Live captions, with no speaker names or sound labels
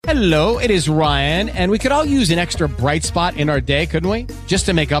Hello, it is Ryan, and we could all use an extra bright spot in our day, couldn't we? Just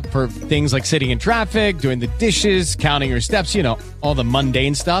to make up for things like sitting in traffic, doing the dishes, counting your steps, you know, all the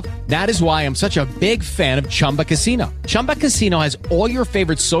mundane stuff. That is why I'm such a big fan of Chumba Casino. Chumba Casino has all your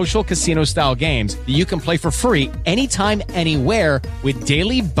favorite social casino-style games that you can play for free anytime, anywhere with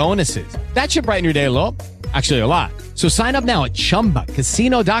daily bonuses. That should brighten your day a little. Actually, a lot. So sign up now at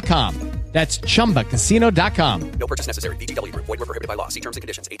ChumbaCasino.com. That's ChumbaCasino.com. No purchase necessary. VGW Group. Void where prohibited by law. See terms and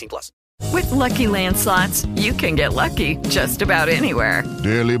conditions. 18+. With Lucky Land Slots, you can get lucky just about anywhere.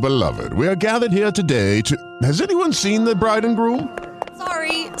 Dearly beloved, we are gathered here today to... Has anyone seen the bride and groom?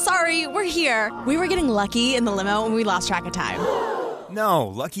 Sorry, we're here. We were getting lucky in the limo and we lost track of time. No,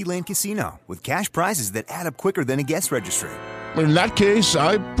 Lucky Land Casino, with cash prizes that add up quicker than a guest registry. In that case,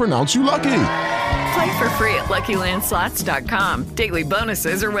 I pronounce you lucky. Play for free at LuckyLandSlots.com. Daily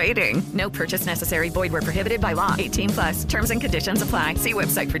bonuses are waiting. No purchase necessary. Void where prohibited by law. 18+. Terms and conditions apply. See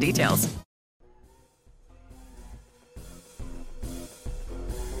website for details.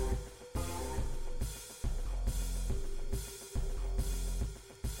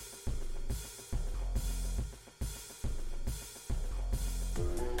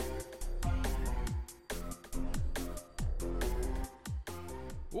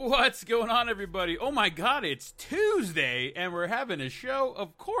 What's going on, everybody? Oh my god, it's Tuesday, and we're having a show.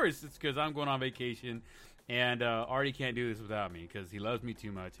 Of course, it's because I'm going on vacation, and Artie can't do this without me because he loves me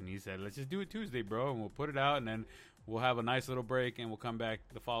too much, and he said, let's just do it Tuesday, bro, and we'll put it out, and then we'll have a nice little break, and we'll come back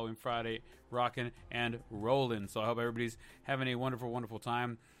the following Friday rocking and rolling. So I hope everybody's having a wonderful, wonderful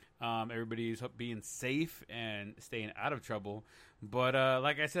time. Everybody's being safe and staying out of trouble. But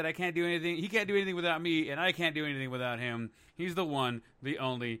like I said, I can't do anything. He can't do anything without me, and I can't do anything without him. He's the one, the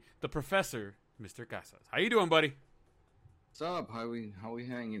only, the professor, Mr. Casas. How you doing, buddy? What's up? How we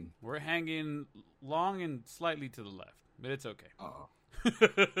hanging? We're hanging long and slightly to the left, but it's okay.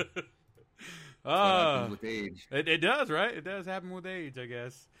 Happens with age. It does, right? It does happen with age, I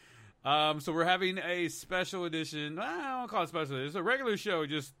guess. So we're having a special edition. I don't call it special edition. It's a regular show,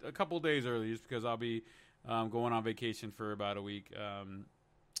 just a couple days early, just because I'll be going on vacation for about a week.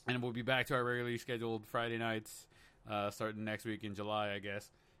 And we'll be back to our regularly scheduled Friday nights starting next week in July, I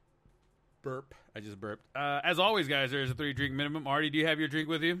guess. Burp. I just burped. As always, guys, there's a 3-drink minimum. Artie, do you have your drink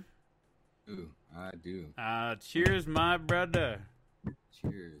with you? Ooh, I do. Cheers, my brother.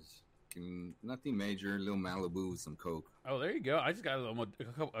 Cheers. Nothing major. A little Malibu with some Coke. Oh, there you go. I just got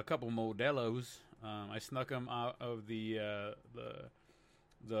a couple Modelo's. I snuck them out of the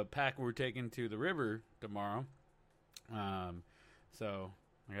pack we're taking to the river tomorrow. So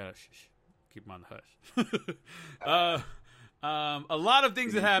I gotta keep them on the hush. A lot of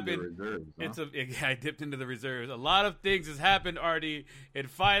things that happened. Reserves, huh? I dipped into the reserves. A lot of things has happened, Artie. It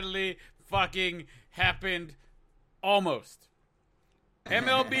finally fucking happened. Almost.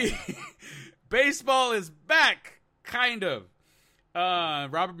 MLB baseball is back, kind of.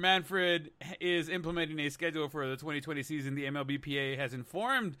 Robert Manfred is implementing a schedule for the 2020 season. The MLBPA has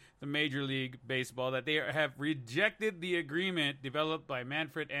informed the Major League Baseball that they have rejected the agreement developed by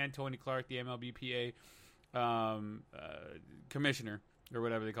Manfred and Tony Clark, the MLBPA commissioner, or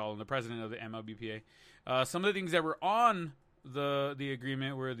whatever they call him, the president of the MLBPA. Some of the things that were on the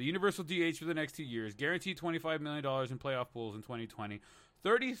agreement were the universal DH for the next 2 years, guaranteed $25 million in playoff pools in 2020,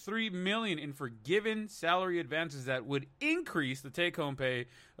 $33 million in forgiven salary advances that would increase the take-home pay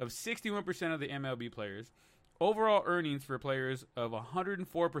of 61% of the MLB players, overall earnings for players of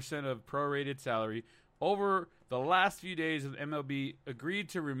 104% of prorated salary. Over the last few days, the MLB agreed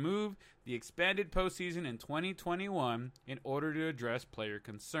to remove the expanded postseason in 2021 in order to address player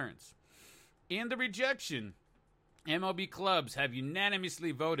concerns. In the rejection, MLB clubs have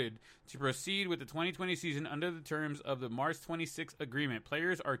unanimously voted to proceed with the 2020 season under the terms of the March 26th agreement.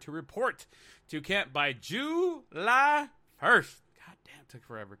 Players are to report to camp by July 1st. God damn, it took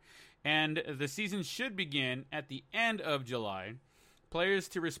forever. And the season should begin at the end of July. Players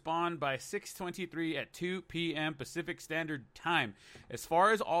to respond by 6:23 at 2 p.m. Pacific Standard Time. As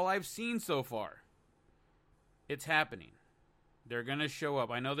far as all I've seen so far, it's happening. They're going to show up.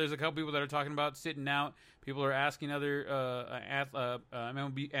 I know there's a couple people that are talking about sitting out. People are asking other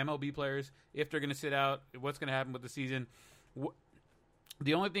MLB players if they're going to sit out, what's going to happen with the season.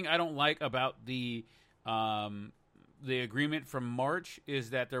 The only thing I don't like about the agreement from March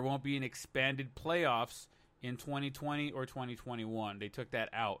is that there won't be an expanded playoffs in 2020 or 2021. They took that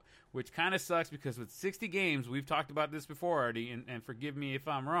out, which kind of sucks because with 60 games, we've talked about this before, Artie, and forgive me if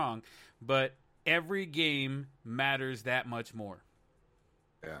I'm wrong, but every game matters that much more.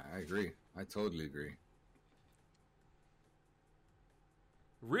 Yeah, I agree. I totally agree.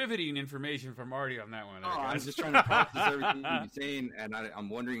 riveting information from Artie on that one. Oh, I'm just trying to process everything you're saying, and I'm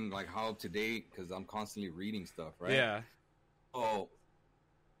wondering like how up to date because I'm constantly reading stuff, right? Yeah. Oh,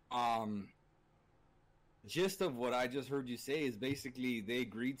 gist of what I just heard you say is basically they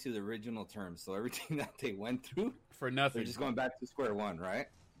agreed to the original terms, so everything that they went through For nothing. they're just going back to square one, right?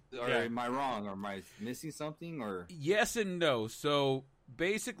 Or Yeah. am I wrong? Or am I missing something? Or Yes and no. So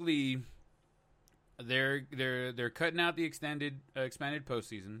basically, they're cutting out the expanded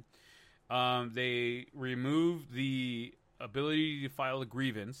postseason. They removed the ability to file a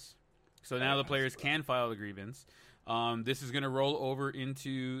grievance, so now the players can file a grievance. This is going to roll over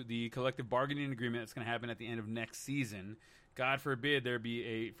into the collective bargaining agreement that's going to happen at the end of next season. God forbid there be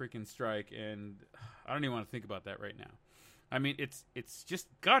a freaking strike, and I don't even want to think about that right now. I mean, it's just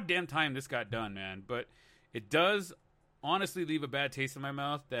goddamn time this got done, man. But it does honestly leave a bad taste in my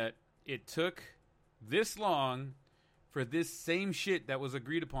mouth that it took this long for this same shit that was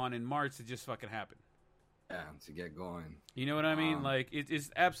agreed upon in March to just fucking happen. yeah, to get going. You know what I mean? Like, it's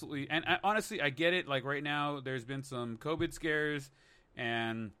absolutely... And honestly, I get it. Like, right now, there's been some COVID scares,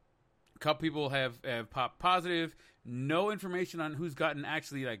 and a couple people have popped positive. No information on who's gotten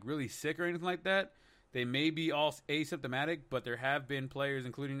actually, like, really sick or anything like that. They may be all asymptomatic, but there have been players,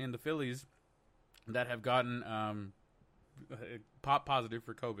 including in the Phillies, that have gotten pop positive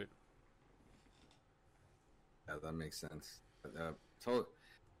for COVID. Yeah, that makes sense.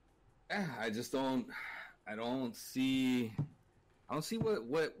 I just don't. I don't see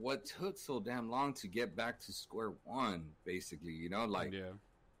what took so damn long to get back to square one. Basically, you know, like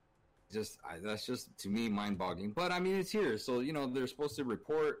that's just to me mind-boggling. But I mean, it's here, so you know they're supposed to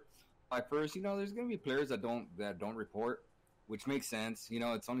report by first. You know, there's gonna be players that don't report, which makes sense. You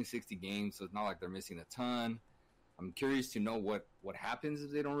know, it's only 60 games, so it's not like they're missing a ton. I'm curious to know what happens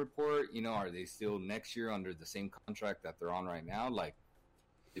if they don't report. You know, are they still next year under the same contract that they're on right now? Like,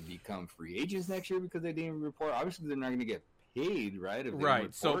 they become free agents next year because they didn't report? Obviously, they're not going to get paid, right? If they don't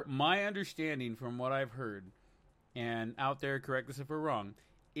report. So my understanding from what I've heard, and out there, correct us if we're wrong,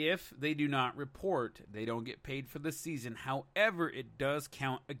 if they do not report, they don't get paid for the season. However, it does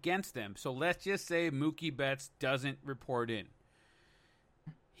count against them. So let's just say Mookie Betts doesn't report in.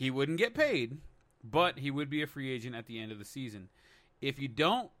 He wouldn't get paid, but he would be a free agent at the end of the season. If you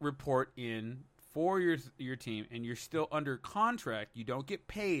don't report in for your team and you're still under contract, you don't get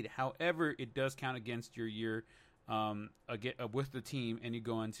paid. However, it does count against your year with the team, and you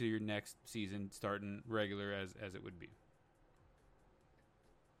go into your next season starting regular as it would be.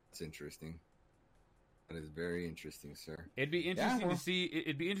 That's interesting. That is very interesting, sir. It'd be interesting to see.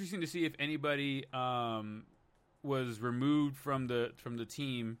 It'd be interesting to see if anybody was removed from the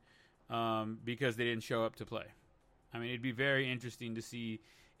team because they didn't show up to play. I mean, it'd be very interesting to see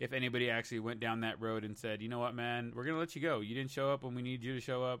if anybody actually went down that road and said, you know what, man, we're going to let you go. You didn't show up when we need you to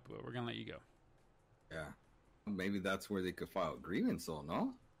show up. But we're going to let you go. Yeah. Maybe that's where they could file a grievance, though,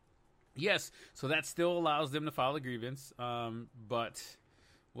 no? Yes. So that still allows them to file a grievance. But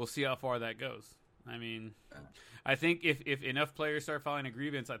we'll see how far that goes. I mean, I think if enough players start filing a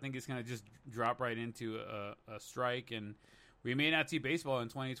grievance, I think it's going to just drop right into a strike, and we may not see baseball in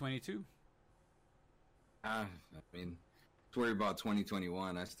 2022. I mean, worry about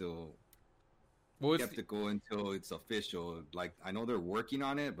 2021. I still skeptical until it's official. Like, I know they're working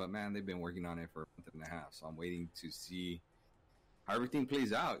on it, but man, they've been working on it for a month and a half. So I'm waiting to see how everything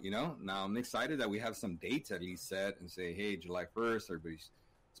plays out. You know, now I'm excited that we have some dates at least set and say, hey, July 1st, everybody's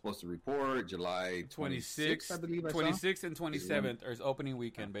supposed to report. July 26th, I believe. 26th and 27th is opening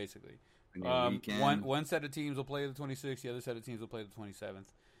weekend, basically. One set of teams will play the 26th. The other set of teams will play the 27th.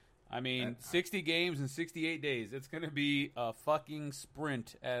 I mean, 60 games in 68 days. It's going to be a fucking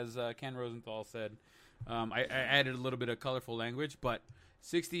sprint, as Ken Rosenthal said. I added a little bit of colorful language, but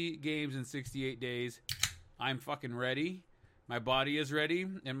 60 games in 68 days. I'm fucking ready. My body is ready,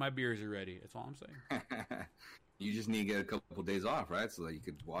 and my beers are ready. That's all I'm saying. You just need to get a couple of days off, right? So that you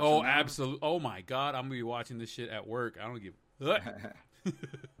could watch. Oh, absolutely. Oh, my God. I'm going to be watching this shit at work. I don't give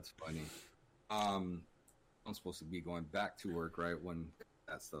That's funny. I'm supposed to be going back to work, right, when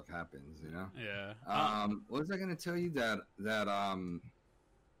that stuff happens, you know? Yeah. What was I going to tell you that man,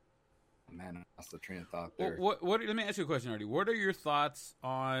 I lost the train of thought there. What, let me ask you a question, Artie. What are your thoughts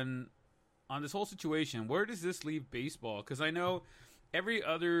on this whole situation? Where does this leave baseball? Because I know every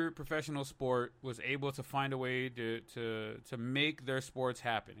other professional sport was able to find a way to make their sports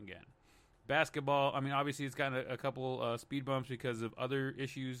happen again. Basketball, I mean, obviously it's got a couple speed bumps because of other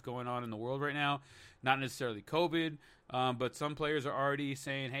issues going on in the world right now. Not necessarily COVID, but some players are already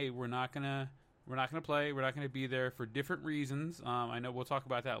saying, "Hey, we're not gonna play. We're not gonna be there for different reasons." I know we'll talk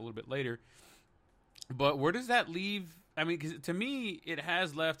about that a little bit later. But where does that leave? I mean, 'cause to me, it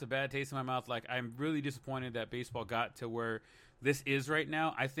has left a bad taste in my mouth. Like, I'm really disappointed that baseball got to where this is right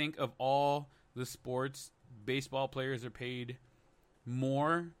now. I think of all the sports, baseball players are paid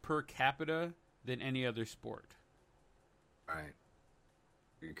more per capita than any other sport. All right.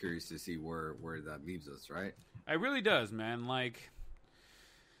 You're curious to see where that leaves us, right? It really does, man. Like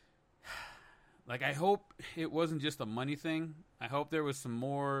I hope it wasn't just a money thing. I hope there was some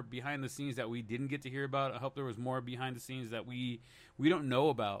more behind the scenes that we didn't get to hear about. I hope there was more behind the scenes that we don't know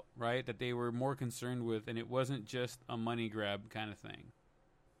about, right? That they were more concerned with, and it wasn't just a money grab kind of thing.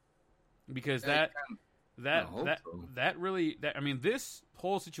 Because I mean, this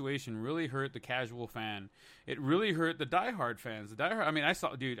whole situation really hurt the casual fan. It really hurt the diehard fans. I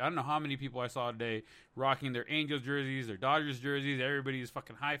don't know how many people I saw today rocking their Angels jerseys, their Dodgers jerseys. Everybody's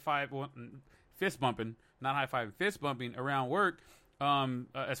fucking fist bumping around work.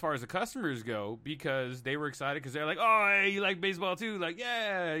 As far as the customers go, because they were excited because they're like, "Oh, hey, you like baseball too?" Like,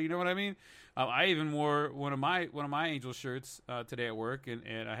 yeah, you know what I mean. I even wore one of my Angels shirts today at work,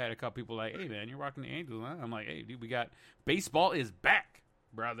 and I had a couple people like, "Hey, man, you're rocking the Angels?" Huh? I'm like, "Hey, dude, we got baseball is back,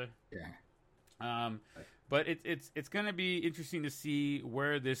 brother." Yeah. But it's gonna be interesting to see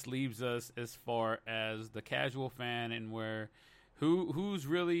where this leaves us as far as the casual fan and who's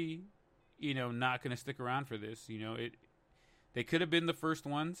really, not gonna stick around for this. They could have been the first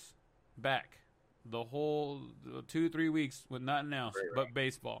ones back the whole 2-3 weeks with nothing else but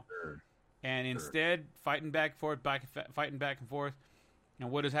baseball. And instead, fighting back and forth.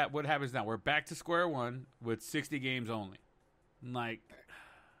 And what happens now? We're back to square one with 60 games only. Like,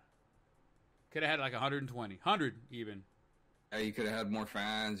 could have had like 120, 100 even. Yeah, you could have had more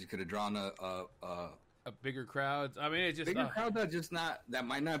fans. You could have drawn a bigger crowd. I mean, it's just bigger crowd that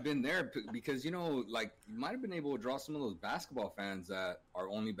might not have been there because you might have been able to draw some of those basketball fans that are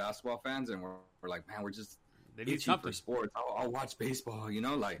only basketball fans, and we're like, man, we're just they need something for sports. I'll watch baseball.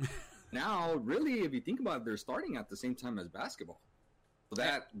 Now, really, if you think about it, they're starting at the same time as basketball. So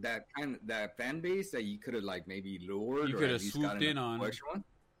that fan base that you could have maybe lured, you could have swooped in on.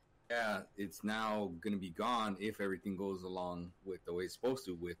 Yeah, it's now going to be gone if everything goes along with the way it's supposed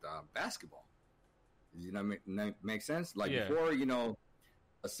to with basketball. Make sense? Before, a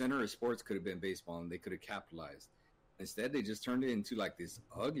center of sports could have been baseball and they could have capitalized. Instead, they just turned it into this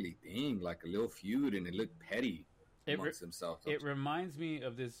ugly thing, like a little feud, and it looked petty amongst themselves. It reminds me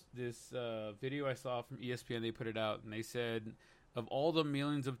of this video I saw from ESPN. They put it out, and they said of all the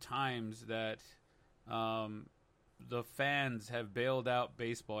millions of times that the fans have bailed out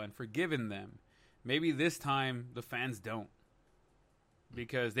baseball and forgiven them, maybe this time the fans don't.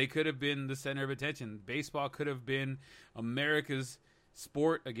 Because they could have been the center of attention. Baseball could have been America's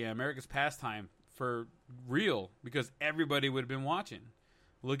sport again, America's pastime for real, because everybody would have been watching.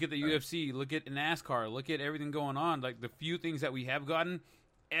 Look at the UFC, look at NASCAR, look at everything going on. Like the few things that we have gotten,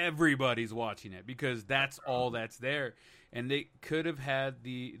 everybody's watching it because that's all that's there. And they could have had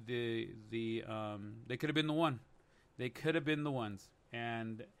they could have been the one. They could have been the ones.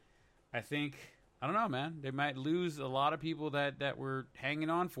 And I think, I don't know, man. They might lose a lot of people that were hanging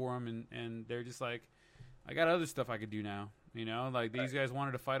on for them, and they're just like, I got other stuff I could do now. These guys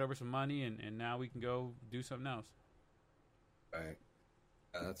wanted to fight over some money, and now we can go do something else. Right.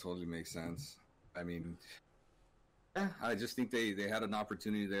 That totally makes sense. I mean, I just think they had an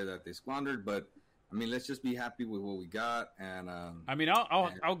opportunity there that they squandered, but I mean, let's just be happy with what we got. And I mean,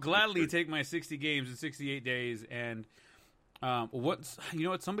 I'll gladly take my 60 games in 68 days. And what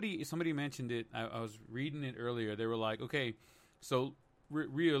somebody mentioned it. I was reading it earlier. They were like, okay, so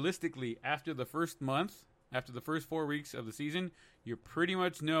realistically, after the first month, after the first 4 weeks of the season, you pretty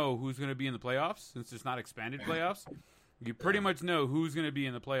much know who's going to be in the playoffs. Since it's not expanded playoffs, you pretty much know who's going to be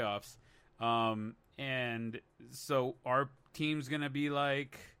in the playoffs. And so our team's going to be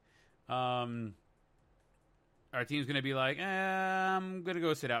like, I'm going to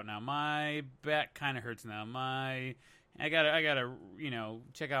go sit out now. My back kind of hurts now. I gotta,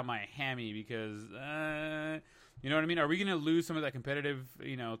 check out my hammy because, you know what I mean? Are we going to lose some of that competitive,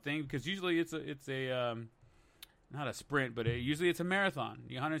 thing? Because usually it's a not a sprint, but usually it's a marathon.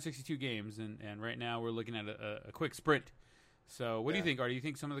 162 games, and right now we're looking at a quick sprint. So what do you think? Do you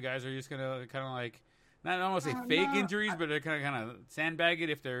think some of the guys are just going to kind of like, I don't want to say fake injuries, but they're kind of sandbag it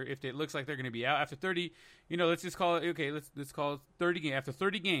if it looks like they're going to be out after 30. Let's just call it, okay, let's call it 30 games. After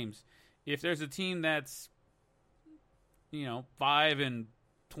 30 games, if there's a team that's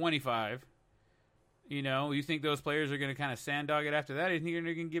 5-25, you think those players are going to kind of sand dog it after that? Or you think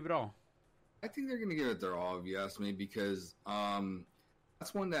they're going to give it all? I think they're going to give it their all, if you ask me, because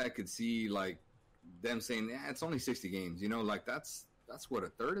that's one that I could see, like, them saying, it's only 60 games. That's that's what, a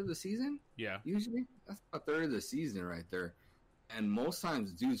third of the season? Yeah. Usually, that's a third of the season right there. And most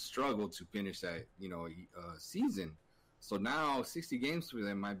times, dudes struggle to finish that, season. So now 60 games for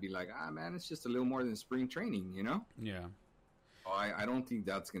them might be like, man, it's just a little more than spring training, Yeah. Oh, I don't think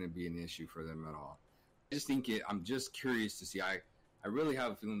that's going to be an issue for them at all. I just think I'm just curious to see. I really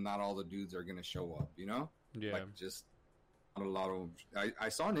have a feeling not all the dudes are going to show up, Yeah. Like just not a lot of them. I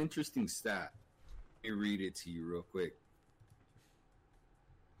saw an interesting stat. Let me read it to you real quick.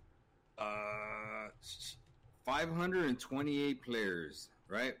 528 players,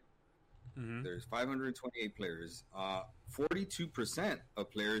 right? Mm-hmm. There's 528 players. 42%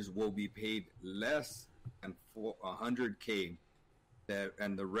 of players will be paid less than $100K.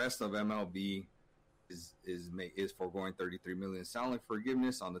 And the rest of MLB is foregoing $33 million salary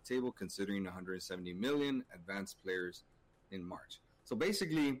forgiveness on the table, considering $170 million advanced players in March. So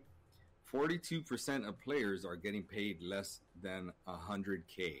basically, 42% of players are getting paid less than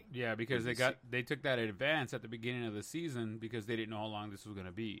 $100K. Yeah, because they took that advance at the beginning of the season because they didn't know how long this was going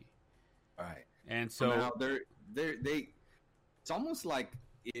to be. All right. And so now they it's almost like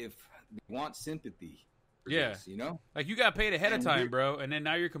if they want sympathy. Yeah. This, like you got paid ahead of time, bro, and then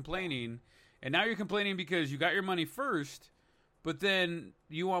now you're complaining. And now you're complaining because you got your money first, but then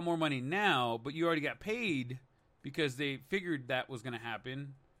you want more money now, but you already got paid because they figured that was going to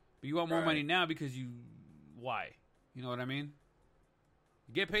happen. But you want more money now because why? You know what I mean?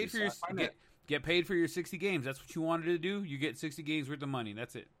 Get paid for your get paid for your 60 games. That's what you wanted to do. You get 60 games worth of money.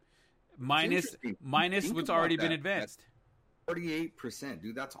 That's it. Minus what's already been advanced. 48%,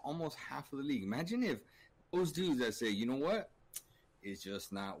 dude. That's almost half of the league. Imagine if those dudes that say, you know what? It's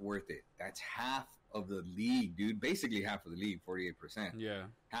just not worth it. That's half of the league, dude. Basically half of the league, 48%. Yeah.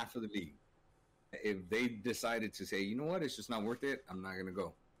 Half of the league. If they decided to say, you know what, it's just not worth it, I'm not going to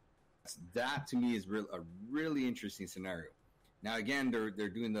go. That, to me, is a really interesting scenario. Now, again, they're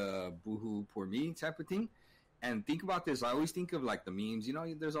doing the boohoo, poor me type of thing. And think about this. I always think of, like, the memes.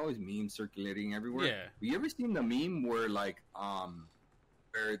 There's always memes circulating everywhere. Yeah. Have you ever seen the meme where, like,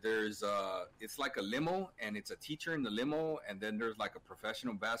 where there's it's like a limo and it's a teacher in the limo, and then there's like a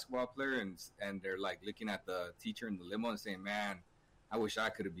professional basketball player, and they're like looking at the teacher in the limo and saying, man, I wish I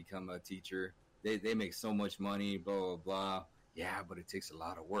could have become a teacher. They make so much money, blah, blah, blah. Yeah, but it takes a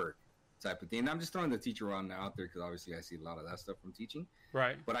lot of work type of thing. And I'm just throwing the teacher on out there because obviously I see a lot of that stuff from teaching.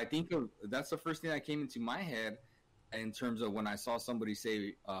 Right. But I think that's the first thing that came into my head in terms of when I saw somebody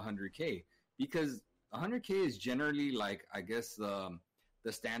say 100K, because 100K is generally like, I guess,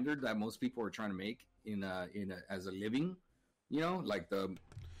 the standard that most people are trying to make as a living, like the.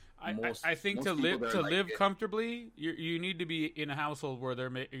 I think to live comfortably, you need to be in a household where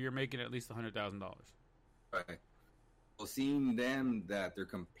you're making at least $100,000. Right. Well, seeing them that they're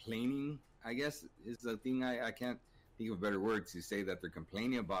complaining, I guess, is the thing. I can't think of a better word to say that they're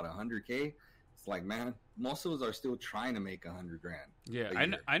complaining about 100K. It's like, man, most of us are still trying to make $100,000. Yeah,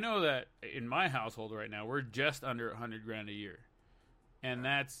 I know that in my household right now, we're just under $100,000 a year. And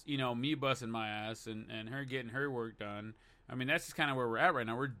that's, me busting my ass and her getting her work done. I mean, that's just kind of where we're at right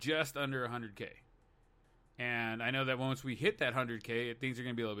now. We're just under 100K. And I know that once we hit that 100K, things are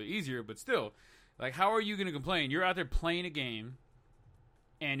going to be a little bit easier. But still, like, how are you going to complain? You're out there playing a game,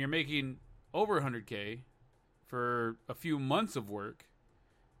 and you're making over 100K for a few months of work,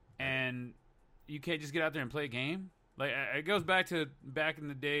 and you can't just get out there and play a game? Like, it goes back to back in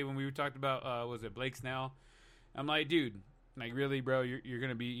the day when we were talking about, was it Blake Snell? I'm like, dude, like, really, bro, you're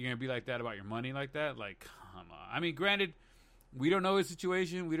gonna be like that about your money like that? Like, come on. I mean, granted, we don't know his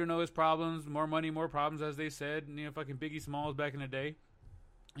situation, we don't know his problems. More money, more problems, as they said. Fucking Biggie Smalls back in the day.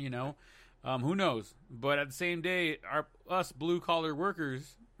 Who knows? But at the same day, us blue collar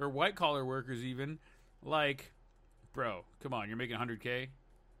workers or white collar workers, even, like, bro, come on, you're making 100K.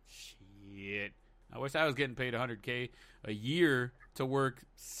 Shit, I wish I was getting paid 100K a year to work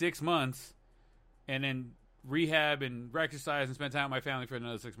 6 months, and then rehab and exercise and spend time with my family for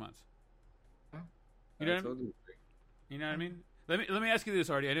another 6 months. You know what I mean? You know what I mean? Let me ask you this,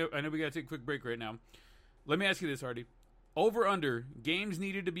 Artie. I know we got to take a quick break right now. Let me ask you this, Artie. Over under games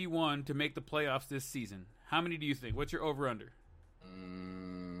needed to be won to make the playoffs this season. How many do you think? What's your over under?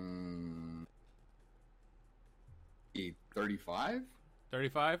 35.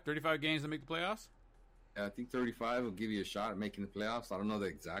 35 games to make the playoffs? Yeah, I think 35 will give you a shot at making the playoffs. I don't know the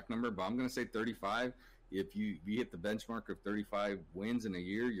exact number, but I'm going to say 35. If you hit the benchmark of 35 wins in a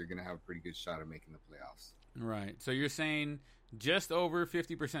year, you're going to have a pretty good shot at making the playoffs. Right. So you're saying just over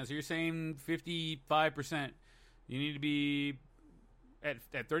 50%. So you're saying 55%. You need to be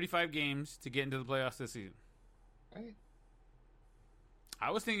at 35 games to get into the playoffs this season. Right. I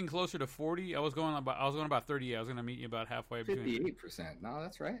was thinking closer to 40. I was going about 38. I was going to meet you about halfway between 58%. No,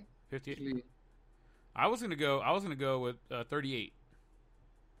 that's right. 58. Actually, I was going to go with 38.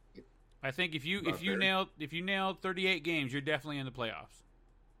 I think if you nailed 38 games, you're definitely in the playoffs.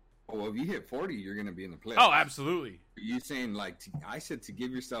 well, if you hit 40, you're going to be in the playoffs. Oh, absolutely. You saying I said to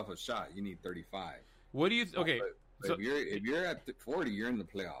give yourself a shot, you need 35. What do you? Okay, But so if you're at 40, you're in the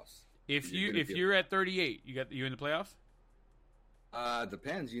playoffs. if you're at 38, you in the playoffs?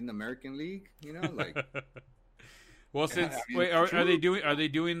 Depends. You in the American League, like. Well, since are they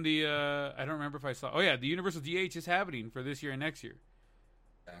doing the? I don't remember if I saw. Oh yeah, the Universal DH is happening for this year and next year.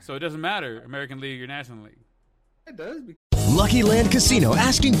 So it doesn't matter American League or National League. It does. Lucky Land Casino,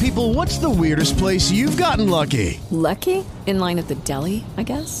 asking people, what's the weirdest place you've gotten lucky? Lucky? In line at the deli, I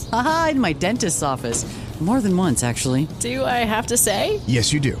guess? Aha, in my dentist's office. More than once, actually. Do I have to say?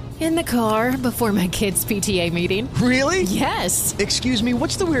 Yes, you do. In the car before my kids' PTA meeting. Really? Yes. Excuse me,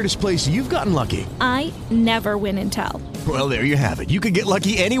 what's the weirdest place you've gotten lucky? I never win and tell. Well, there you have it. You can get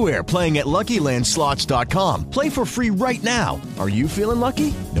lucky anywhere, playing at LuckyLandSlots.com. Play for free right now. Are you feeling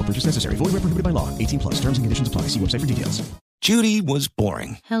lucky? No purchase necessary. Void where prohibited by law. 18+. Terms and conditions apply. See website for details. Judy was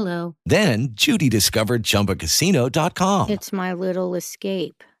boring. Hello. Then Judy discovered ChumbaCasino.com. It's my little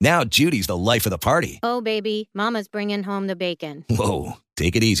escape. Now Judy's the life of the party. Oh, baby, mama's bringing home the bacon. Whoa,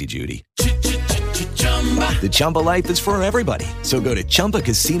 take it easy, Judy. The Chumba life is for everybody. So go to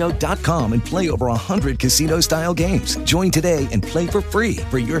ChumbaCasino.com and play over 100 casino-style games. Join today and play for free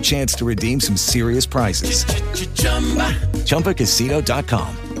for your chance to redeem some serious prizes.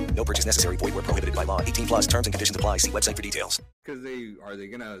 ChumbaCasino.com. No purchase necessary. Void where prohibited by law. 18+. Terms and conditions apply. See website for details. Because are they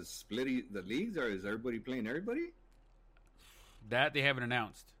gonna split the leagues, or is everybody playing everybody? That they haven't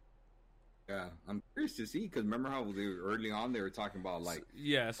announced. Yeah, I'm curious to see, because remember how early on they were talking about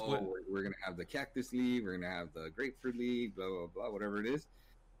we're gonna have the Cactus League, we're gonna have the Grapefruit League, blah blah blah, whatever it is.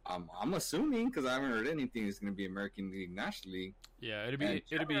 I'm assuming, because I haven't heard anything, it's gonna be American League, National League. Yeah, it'll be.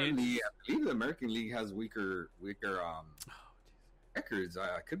 I believe the American League has weaker records.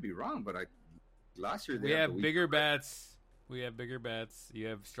 I could be wrong, but last year we have bigger bats. We have bigger bats. You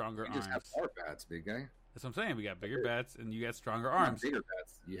have stronger arms. You just have more bats, big guy. That's what I'm saying. We got bigger bats, and you got stronger arms. Bigger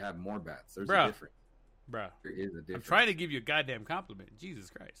bats. You have more bats. There's a difference. Bro, there is a difference. I'm trying to give you a goddamn compliment. Jesus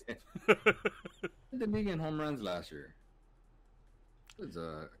Christ. The league in home runs last year. It was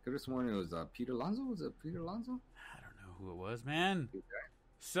I could have sworn it was Peter Alonso. Was it Peter Alonso? I don't know who it was, man. Okay.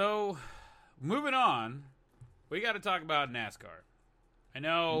 So, moving on, we got to talk about NASCAR. I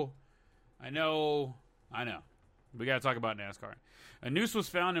know. We got to talk about NASCAR. A noose was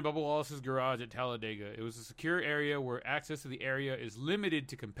found in Bubba Wallace's garage at Talladega. It was a secure area where access to the area is limited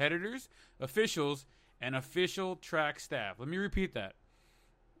to competitors, officials, and official track staff. Let me repeat that.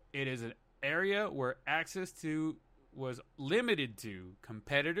 It is an area where access to was limited to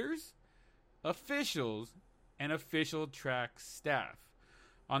competitors, officials, and official track staff.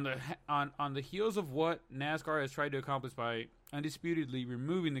 On the heels of what NASCAR has tried to accomplish by undisputedly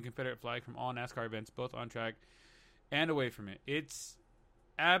removing the Confederate flag from all NASCAR events, both on track and away from it. It's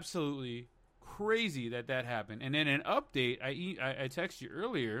absolutely crazy that happened. And then an update, I texted you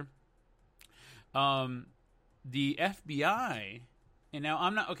earlier, the FBI, and now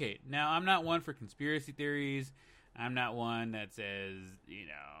I'm not one for conspiracy theories. I'm not one that says,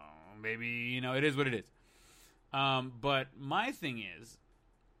 maybe, it is what it is. But my thing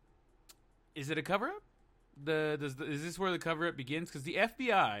is it a cover-up? Is this where the cover-up begins? Because the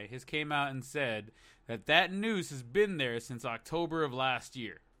FBI has came out and said that noose has been there since October of last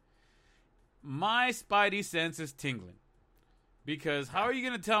year. My spidey sense is tingling. Because how are you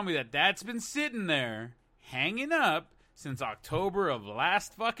going to tell me that's been sitting there, hanging up, since October of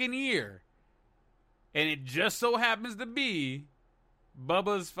last fucking year? And it just so happens to be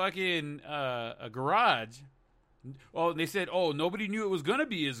Bubba's fucking a garage. Oh, they said, nobody knew it was going to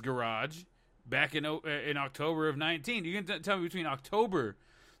be his garage back in October of 19. You can tell me between October,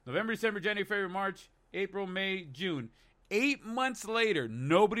 November, December, January, February, March, April, May, June. 8 months later,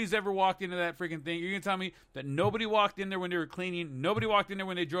 nobody's ever walked into that freaking thing. You're going to tell me that nobody walked in there when they were cleaning. Nobody walked in there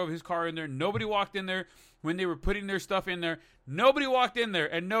when they drove his car in there. Nobody walked in there when they were putting their stuff in there. Nobody walked in there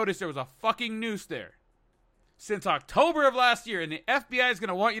and noticed there was a fucking noose there since October of last year. And the FBI is going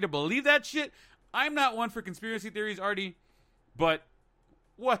to want you to believe that shit? I'm not one for conspiracy theories, Artie, but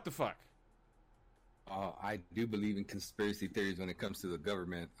what the fuck? I do believe in conspiracy theories when it comes to the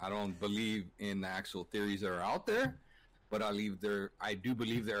government. I don't believe in the actual theories that are out there, but I do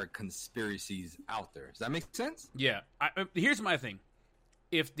believe there are conspiracies out there. Does that make sense? Yeah. Here's my thing.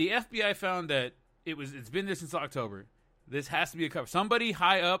 If the FBI found that it's been there since October, this has to be a cover. Somebody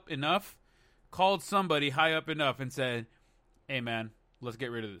high up enough called somebody high up enough and said, "Hey man, let's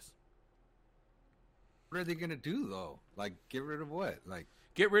get rid of this. What are they gonna do though? Like, get rid of what? Like,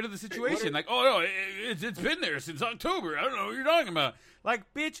 get rid of the situation. Like, oh no, it's been there since October. I don't know what you're talking about.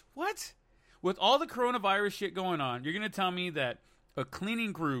 Like, bitch, what? With all the coronavirus shit going on, you're gonna tell me that a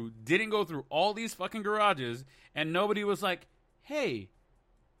cleaning crew didn't go through all these fucking garages and nobody was like, hey,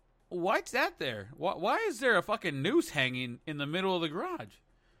 what's that there? Why is there a fucking noose hanging in the middle of the garage?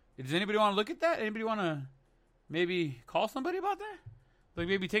 Does anybody want to look at that? Anybody want to maybe call somebody about that? Like,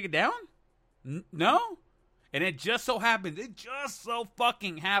 maybe take it down? No? And it just so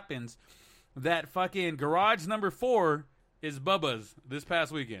fucking happens that fucking garage number 4 is Bubba's this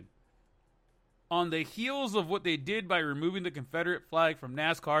past weekend. On the heels of what they did by removing the Confederate flag from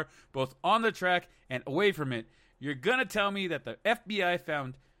NASCAR, both on the track and away from it, you're going to tell me that the FBI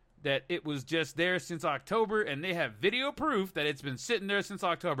found that it was just there since October and they have video proof that it's been sitting there since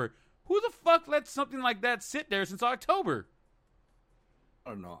October. Who the fuck lets something like that sit there since October?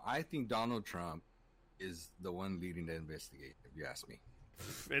 I don't know. I think Donald Trump is the one leading the investigation, if you ask me.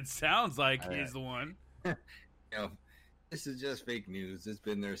 It sounds like he's the one. You know, this is just fake news. It's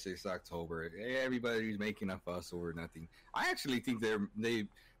been there since October. Everybody's making a fuss over nothing. I actually think they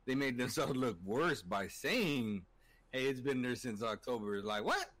made themselves look worse by saying, "Hey, it's been there since October." Like,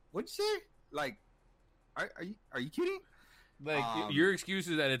 what? What'd you say? Like, are you kidding? Like, your excuse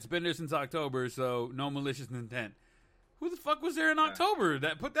is that it's been there since October, so no malicious intent. Who the fuck was there in October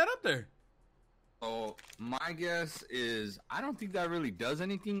that put that up there? So my guess is I don't think that really does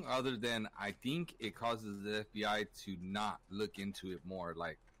anything other than I think it causes the FBI to not look into it more.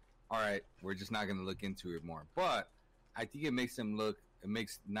 Like, all right, we're just not going to look into it more. But I think it makes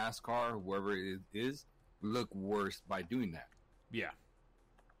NASCAR, whoever it is, look worse by doing that. Yeah.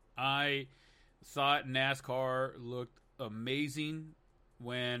 I thought NASCAR looked amazing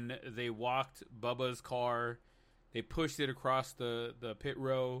when they walked Bubba's car. They pushed it across the pit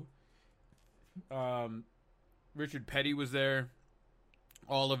row. Richard Petty was there.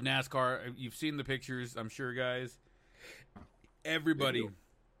 All of NASCAR. You've seen the pictures, I'm sure, guys. Everybody.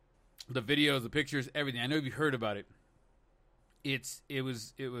 The videos, the pictures, everything. I know you've heard about it. It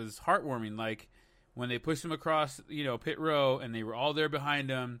was heartwarming. Like, when they pushed him across, pit row, and they were all there behind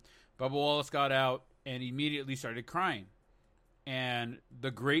him, Bubba Wallace got out and immediately started crying. And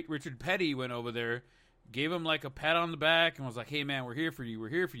the great Richard Petty went over there, gave him like a pat on the back, and was like, "Hey man, we're here for you. We're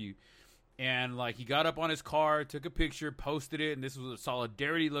here for you." And like, he got up on his car, took a picture, posted it, and this was what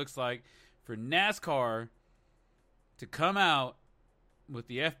solidarity looks like for NASCAR to come out with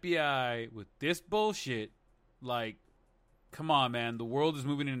the FBI with this bullshit. Like, come on, man. The world is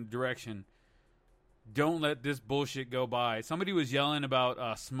moving in a direction. Don't let this bullshit go by. Somebody was yelling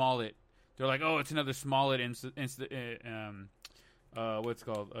about Smollett. They're like, "Oh, it's another Smollett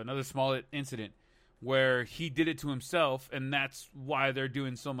another Smollett incident where he did it to himself, and that's why they're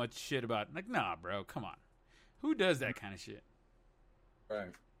doing so much shit about it." Like, nah, bro, come on. Who does that kind of shit?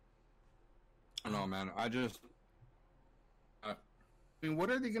 Right. I don't know, man. I mean,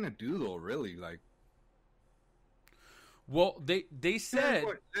 what are they gonna do though? Really, like. Well, they said.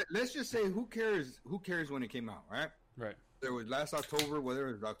 Let's just say, who cares? Who cares when it came out, right? Right. There was last October, whether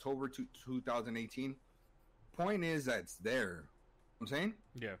it was October 2018. Point is that it's there. I'm saying,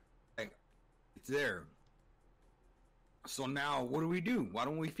 yeah, like, it's there. So now, what do? Why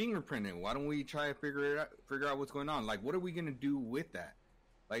don't we fingerprint it? Why don't we try to figure out what's going on? Like, what are we gonna do with that?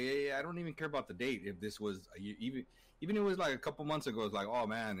 Like, I don't even care about the date. If this was even if it was like a couple months ago, it's like, oh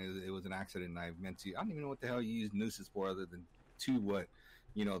man, it was an accident. I meant to. I don't even know what the hell you use nooses for, other than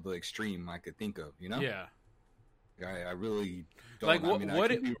the extreme I could think of. Yeah. I really don't. Like,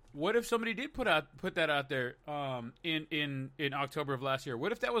 what if somebody did put that out there in October of last year?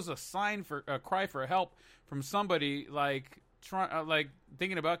 What if that was a sign for a cry for help from somebody like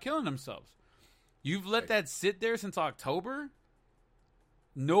thinking about killing themselves? You've let that sit there since October.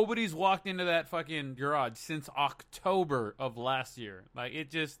 Nobody's walked into that fucking garage since October of last year. Like,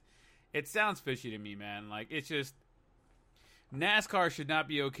 it sounds fishy to me, man. Like, it's just, NASCAR should not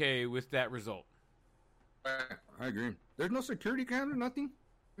be okay with that result. I agree. There's no security camera, nothing.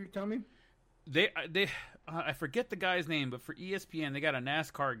 You tell me. I forget the guy's name, but for ESPN, they got a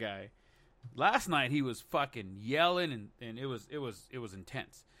NASCAR guy. Last night he was fucking yelling, and it was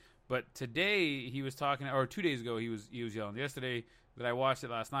intense. But today he was talking, or 2 days ago he was yelling. Yesterday that I watched it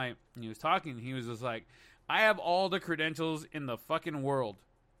last night, and he was talking. He was just like, "I have all the credentials in the fucking world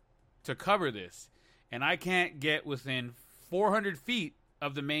to cover this, and I can't get within 400 feet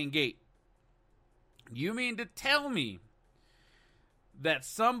of the main gate. You mean to tell me that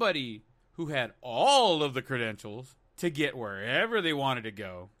somebody who had all of the credentials to get wherever they wanted to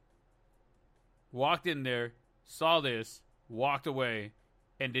go walked in there, saw this, walked away,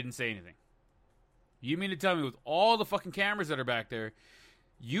 and didn't say anything. You mean to tell me with all the fucking cameras that are back there,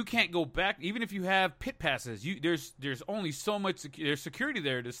 you can't go back, even if you have pit passes? There's only so much there's security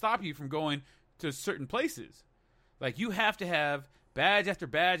there to stop you from going to certain places. Like, you have to have badge after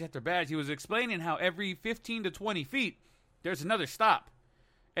badge after badge. He was explaining how every 15 to 20 feet, there's another stop.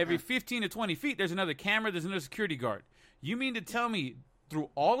 Every 15 to 20 feet, there's another camera, there's another security guard. You mean to tell me through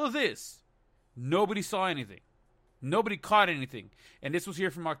all of this, nobody saw anything? Nobody caught anything? And this was here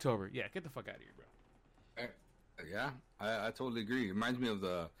from October. Yeah, get the fuck out of here, bro. Yeah, I totally agree. It reminds me of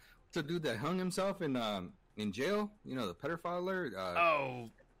the dude that hung himself in jail. You know, the pedophile.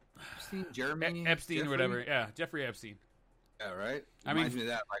 Epstein, Jeremy Epstein, Jeffrey? Or whatever. Yeah, Jeffrey Epstein. Yeah, right. Reminds me of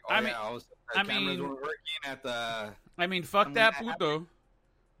that. Like, cameras weren't working at the. I mean, fuck that puto.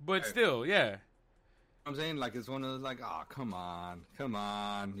 But still, yeah. I'm saying, like, it's one of those, like, oh, come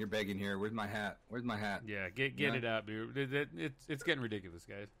on, you're begging here. Where's my hat? Yeah, get it out, dude. It's getting ridiculous,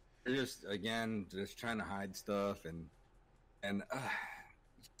 guys. They're just trying to hide stuff, and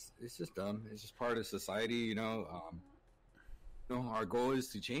it's just dumb. It's just part of society, you know. Our goal is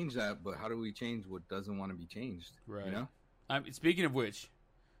to change that, but how do we change what doesn't want to be changed? Right. You know. Speaking of which,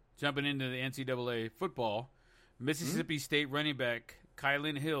 jumping into the NCAA football, Mississippi State running back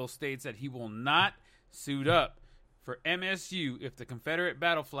Kylan Hill states that he will not suit up for MSU if the Confederate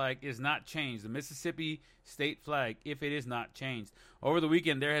battle flag is not changed, the Mississippi state flag, if it is not changed. Over the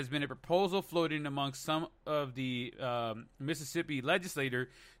weekend, there has been a proposal floating amongst some of the Mississippi legislature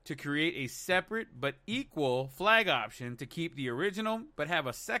to create a separate but equal flag option to keep the original, but have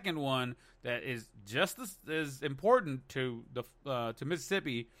a second one that is just as important to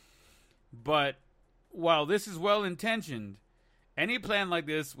Mississippi. But while this is well intentioned, any plan like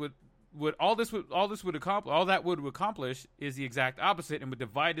this would accomplish is the exact opposite and would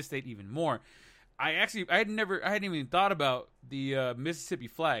divide the state even more. I hadn't even thought about the Mississippi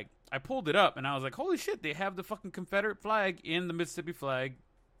flag. I pulled it up and I was like, holy shit, they have the fucking Confederate flag in the Mississippi flag.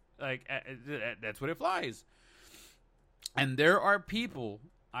 Like, that's what it flies. And there are people,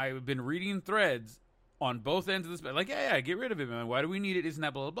 I've been reading threads on both ends of this, like, yeah, get rid of it, man. Why do we need it? Isn't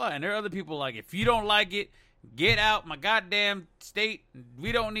that blah, blah, blah? And there are other people like, if you don't like it, get out my goddamn state.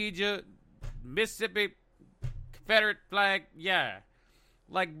 We don't need you. Mississippi Confederate flag. Yeah.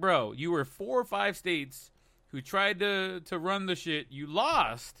 Like, bro, you were 4 or 5 states who tried to run the shit. You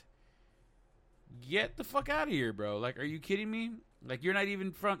lost. Get the fuck out of here, bro. Like, are you kidding me? Like, you're not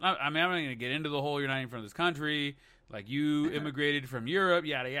even from... I mean, I'm not going to get into the whole you're not even from this country. Like, you immigrated from Europe,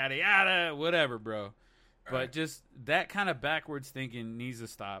 yada, yada, yada. Whatever, bro. But just that kind of backwards thinking needs to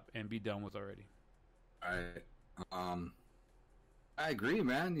stop and be done with already. I agree,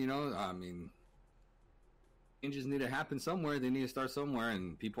 man. You know, I mean, changes need to happen somewhere. They need to start somewhere,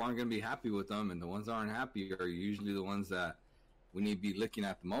 and people aren't going to be happy with them. And the ones that aren't happy are usually the ones that we need to be looking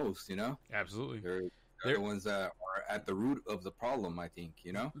at the most. You know, absolutely. They're the ones that are at the root of the problem. I think.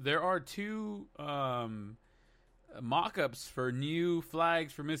 You know, there are 2 mock-ups for new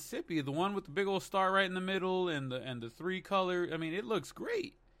flags for Mississippi. The one with the big old star right in the middle, and the 3 color. I mean, it looks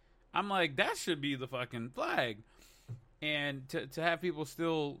great. I'm like, that should be the fucking flag. And to have people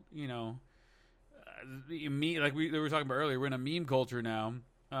still, you know, like we were talking about earlier, we're in a meme culture now.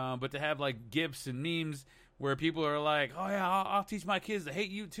 But to have like GIFs and memes where people are like, oh yeah, I'll teach my kids to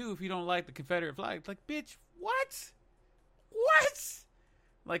hate you too if you don't like the Confederate flag. It's like, bitch, what?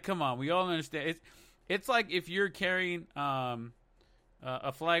 Like, come on, we all understand. It's like if you're carrying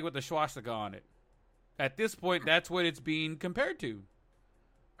a flag with a swastika on it. At this point, that's what it's being compared to.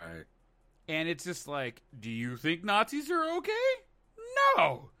 Right. And it's just like, do you think Nazis are okay?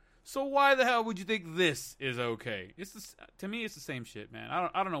 No. So why the hell would you think this is okay? To me, it's the same shit, man.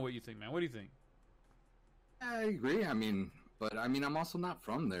 I don't know what you think, man. What do you think? I agree. I mean, I'm also not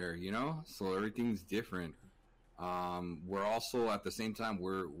from there, you know. So everything's different. We're also at the same time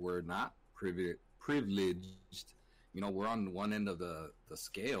we're not privileged. You know, we're on one end of the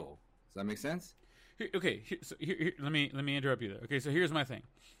scale. Does that make sense? Here, let me interrupt you there. Okay, so here's my thing.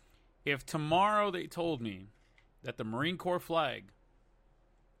 If tomorrow they told me that the Marine Corps flag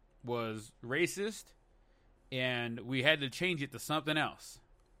was racist and we had to change it to something else,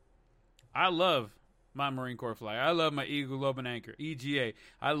 I love my Marine Corps flag. I love my Eagle, Globe, and Anchor, EGA.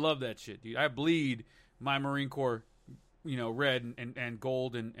 I love that shit, dude. I bleed my Marine Corps, you know, red and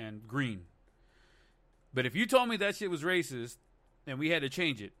gold and green. But if you told me that shit was racist and we had to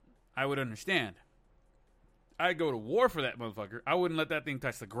change it, I would understand. I'd go to war for that motherfucker. I wouldn't let that thing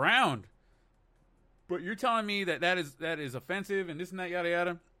touch the ground. But you're telling me that is offensive and this and that, yada,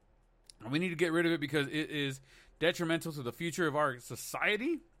 yada. And we need to get rid of it because it is detrimental to the future of our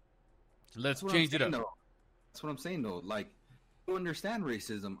society? Let's change it up. That's what I'm saying, though. Like, don't understand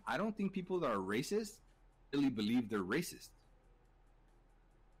racism. I don't think people that are racist really believe they're racist.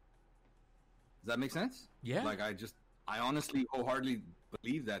 Does that make sense? Yeah. Like, I honestly wholeheartedly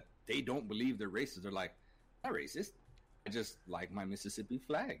believe that they don't believe they're racist. They're like, I'm not racist. I just like my Mississippi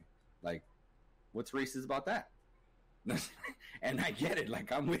flag. Like, what's racist about that? And I get it.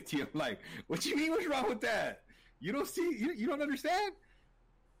 Like, I'm with you. I'm like, what you mean? What's wrong with that? You don't see? You don't understand?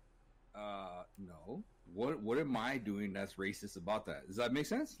 No. What am I doing that's racist about that? Does that make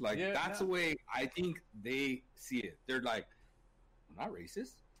sense? Like, that's the way I think they see it. They're like, I'm not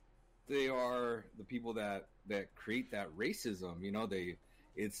racist. They are the people that create that racism. You know,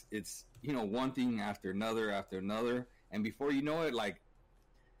 it's one thing after another, and before you know it, like,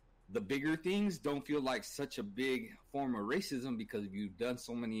 the bigger things don't feel like such a big form of racism because you've done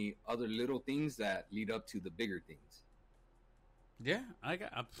so many other little things that lead up to the bigger things. Yeah, I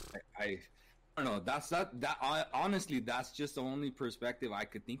don't know. Honestly, that's just the only perspective I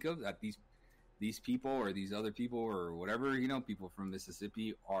could think of that these people or these other people or whatever, people from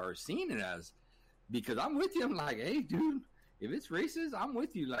Mississippi are seeing it as. Because I'm with you. I'm like, hey, dude, if it's racist, I'm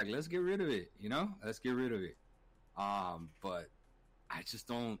with you. Like, let's get rid of it. Let's get rid of it. But I just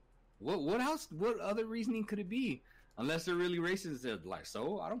don't. What else? What other reasoning could it be? Unless they're really racist, they're like,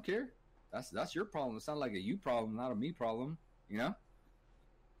 so I don't care. That's your problem. It's not like a you problem, not a me problem. I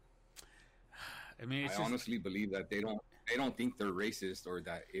mean, I honestly believe that they don't think they're racist or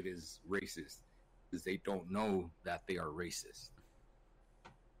that it is racist because they don't know that they are racist.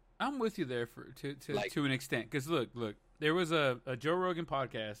 I'm with you there to an extent because look, there was a Joe Rogan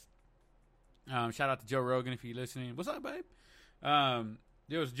podcast. Shout out to Joe Rogan if you're listening. What's up, babe?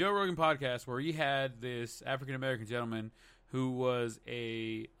 There was a Joe Rogan podcast where he had this African American gentleman who was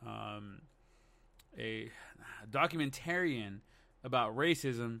a documentarian about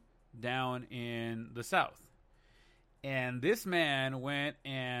racism down in the South. And this man went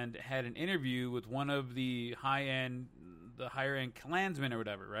and had an interview with one of the higher end Klansmen or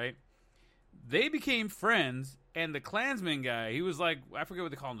whatever, right? They became friends, and the Klansman guy, he was like, I forget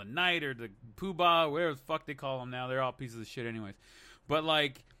what they call him, the Knight or the Poobah, whatever the fuck they call him now. They're all pieces of shit anyways. But,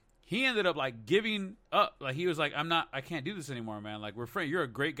 like, he ended up, like, giving up. Like, he was like, I can't do this anymore, man. Like, we're friends. You're a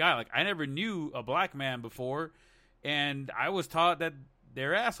great guy. Like, I never knew a black man before, and I was taught that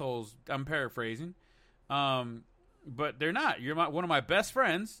they're assholes. I'm paraphrasing. But they're not. You're one of my best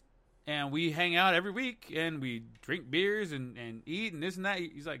friends, and we hang out every week, and we drink beers and eat and this and that.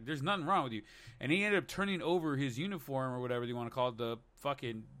 He's like, there's nothing wrong with you. And he ended up turning over his uniform or whatever you want to call it,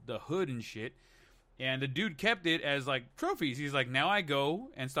 the hood and shit. And the dude kept it as, like, trophies. He's like, now I go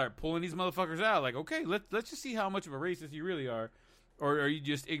and start pulling these motherfuckers out. Like, okay, let's just see how much of a racist you really are. Or are you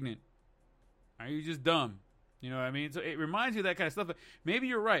just ignorant? Are you just dumb? You know what I mean? So it reminds you of that kind of stuff. Maybe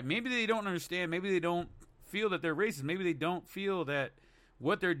you're right. Maybe they don't understand. Maybe they don't feel that they're racist. Maybe they don't feel that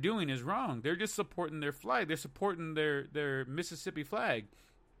what they're doing is wrong. They're just supporting their flag. They're supporting their Mississippi flag.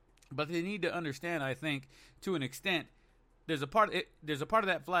 But they need to understand, I think, to an extent, there's a part of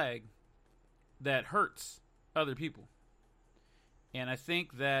that flag that hurts other people. And I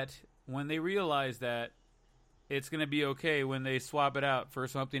think that when they realize that, it's going to be okay when they swap it out for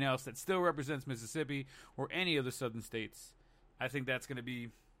something else that still represents Mississippi or any of the southern states. I think that's going to be,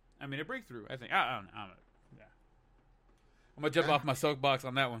 a breakthrough. I think. I don't know. Yeah. I'm going to jump off my soapbox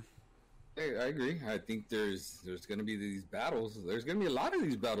on that one. Hey, I agree. I think there's going to be these battles. There's going to be a lot of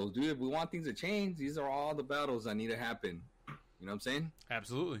these battles, dude. If we want things to change, these are all the battles that need to happen. You know what I'm saying?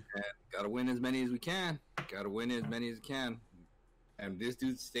 Absolutely. Got to win as many as we can. And this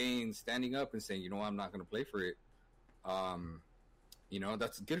dude's standing up and saying, I'm not going to play for it.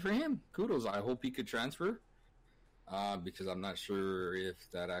 That's good for him. Kudos. I hope he could transfer because I'm not sure if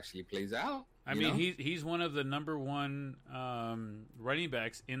that actually plays out. He's one of the number one running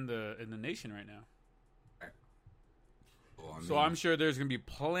backs in the nation right now. So I'm sure there's going to be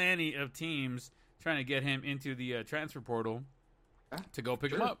plenty of teams trying to get him into the transfer portal to go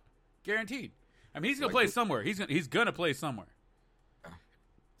pick him up. Guaranteed. He's going to play somewhere. He's going to play somewhere.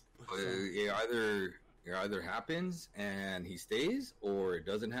 It either happens and he stays, or it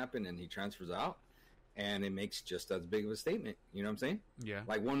doesn't happen and he transfers out, and it makes just as big of a statement. You know what I'm saying? Yeah.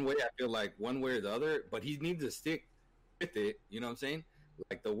 Like one way, I feel like one way or the other, but he needs to stick with it. You know what I'm saying?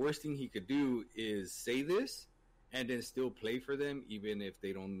 Like the worst thing he could do is say this and then still play for them, even if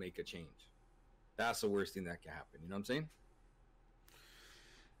they don't make a change. That's the worst thing that can happen. You know what I'm saying?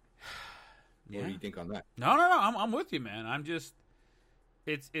 What do you think on that? No. I'm with you, man. I'm just.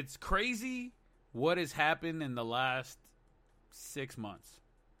 It's crazy what has happened in the last 6 months,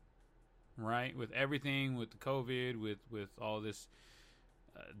 right? With everything, with the COVID, with all this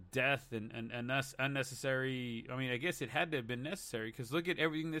death and unnecessary. I mean, I guess it had to have been necessary because look at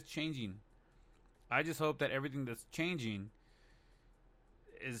everything that's changing. I just hope that everything that's changing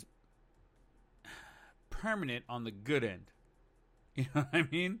is permanent on the good end. You know what I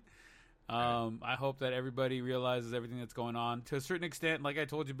mean? I hope that everybody realizes everything that's going on to a certain extent. Like I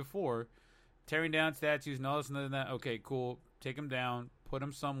told you before, tearing down statues and all this and that. Okay, cool. Take them down, put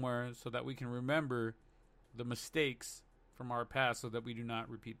them somewhere so that we can remember the mistakes from our past so that we do not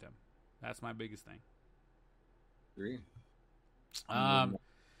repeat them. That's my biggest thing. Agree.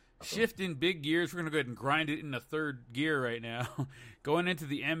 Shifting big gears, we're going to go ahead and grind it in the third gear right now. Going into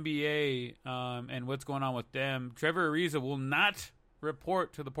the NBA and what's going on with them. Trevor Ariza will not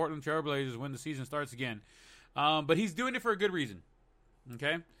report to the Portland Trailblazers when the season starts again. But he's doing it for a good reason.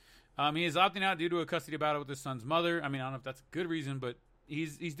 Okay? He is opting out due to a custody battle with his son's mother. I mean, I don't know if that's a good reason, but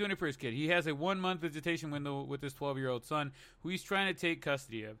he's doing it for his kid. He has a 1-month visitation window with his 12-year-old son, who he's trying to take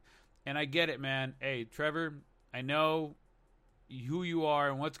custody of. And I get it, man. Hey, Trevor, I know who you are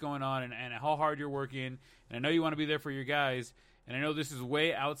and what's going on and how hard you're working. And I know you want to be there for your guys. And I know this is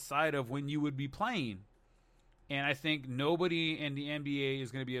way outside of when you would be playing. And I think nobody in the NBA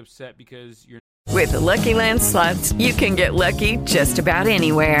is going to be upset because you're... With the Lucky Land Slots, you can get lucky just about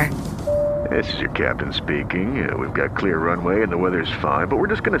anywhere. This is your captain speaking. We've got clear runway and the weather's fine, but we're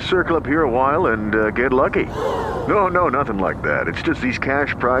just going to circle up here a while and get lucky. No, nothing like that. It's just these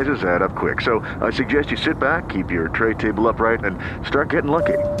cash prizes add up quick. So I suggest you sit back, keep your tray table upright, and start getting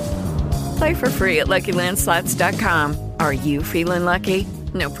lucky. Play for free at LuckyLandSlots.com. Are you feeling lucky?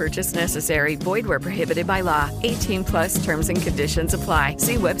 No purchase necessary. Void where prohibited by law. 18+ terms and conditions apply.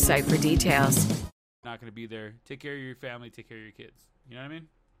 See website for details. Not going to be there. Take care of your family. Take care of your kids. You know what I mean?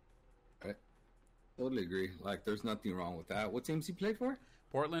 I totally agree. Like, there's nothing wrong with that. What teams he played for?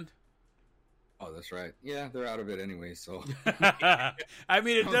 Portland. Oh, that's right. Yeah, they're out of it anyway, so. I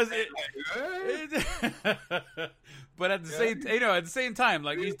mean, it does. But at the same time,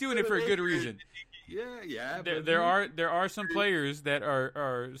 like he's doing it for a good reason. Yeah. There are some players that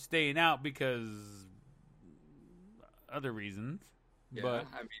are staying out because other reasons. Yeah, but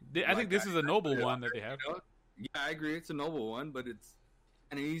I think this is a noble one that they have. You know? Yeah, I agree. It's a noble one, but it's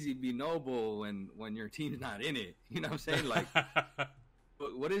kind of easy to be noble when your team's not in it. You know what I'm saying? Like,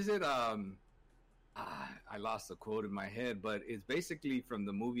 what is it? I lost the quote in my head, but it's basically from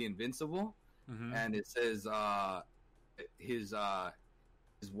the movie Invincible, and it says his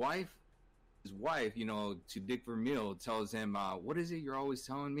wife, you know, to Dick Vermeil tells him, "What is it you're always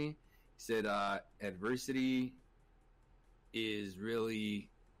telling me?" He said, "Adversity is really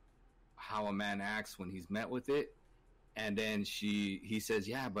how a man acts when he's met with it." And then he says,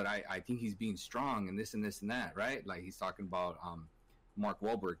 "Yeah, but I think he's being strong and this and this and that, right?" Like he's talking about Mark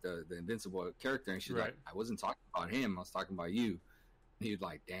Wahlberg, the Invincible character, and she's like, "I wasn't talking about him. I was talking about you." And he was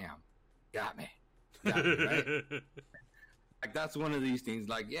like, "Damn, got me, right?" Like that's one of these things.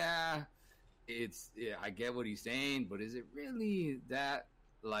 Like, yeah, I get what he's saying, but is it really that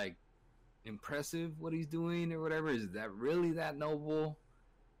like impressive what he's doing or whatever? Is that really that noble?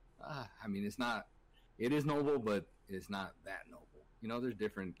 I mean, it's not. It is noble, but it's not that noble. You know, there's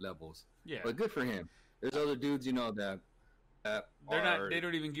different levels. Yeah, but good for him. There's other dudes, you know, that they're not. They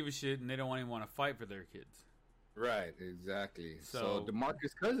don't even give a shit, and they don't even want to fight for their kids. Right, exactly. So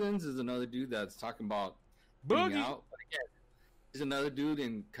DeMarcus Cousins is another dude that's talking about Boogie. Out. But again, he's another dude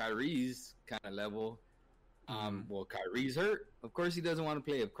in Kyrie's kind of level. Well, Kyrie's hurt. Of course, he doesn't want to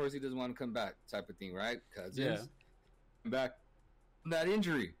play. Of course, he doesn't want to come back. Type of thing, right? Cousins back from that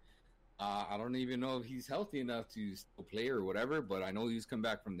injury. I don't even know if he's healthy enough to still play or whatever. But I know he's come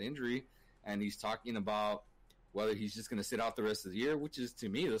back from the injury, and he's talking about whether he's just going to sit out the rest of the year, which is, to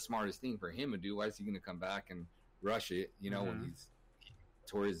me, the smartest thing for him to do. Why is he going to come back and rush it, you know, when he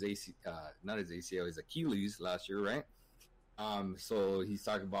tore his not his ACL, his Achilles last year, right? So he's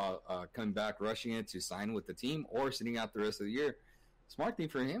talking about coming back, rushing it to sign with the team or sitting out the rest of the year. Smart thing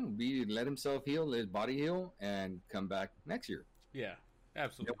for him would be to let himself heal, let his body heal, and come back next year. Yeah,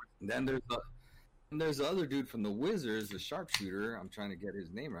 absolutely. Then there's the other dude from the Wizards, the sharpshooter. I'm trying to get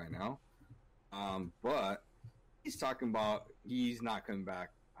his name right now. But he's talking about he's not coming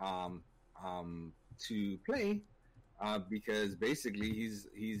back to play because basically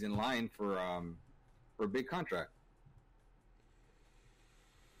he's in line for a big contract.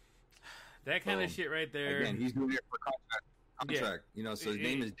 That kind of shit right there. Again, he's doing it for contract. You know, so his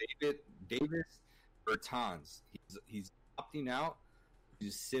name is Davis Bertans. He's opting out to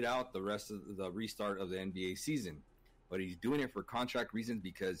sit out the rest of the restart of the NBA season, but he's doing it for contract reasons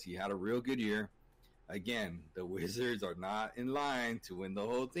because he had a real good year. Again, the Wizards are not in line to win the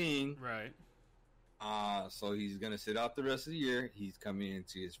whole thing. Right. So he's going to sit out the rest of the year. He's coming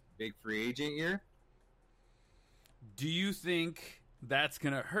into his big free agent year. Do you think that's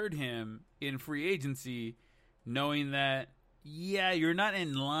going to hurt him in free agency, knowing that, yeah, you're not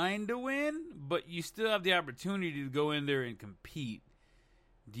in line to win, but you still have the opportunity to go in there and compete?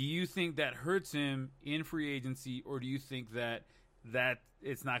 Do you think that hurts him in free agency, or do you think that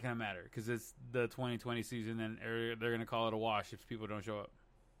it's not going to matter because it's the 2020 season and they're going to call it a wash if people don't show up?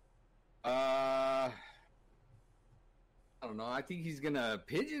 I don't know. I think he's going to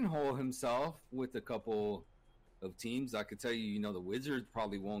pigeonhole himself with a couple of teams. I could tell you, the Wizards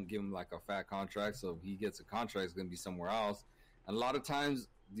probably won't give him like a fat contract, so if he gets a contract, it's going to be somewhere else. And a lot of times,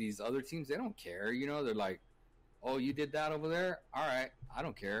 these other teams, they don't care. They're like, "Oh, you did that over there? All right, I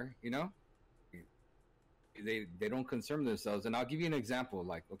don't care." They don't concern themselves. And I'll give you an example,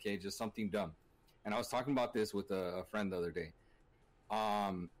 like, okay, just something dumb. And I was talking about this with a friend the other day.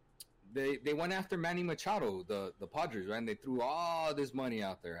 They went after Manny Machado, the Padres, right? And they threw all this money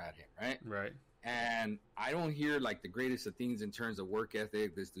out there at him, right? Right. And I don't hear like the greatest of things in terms of work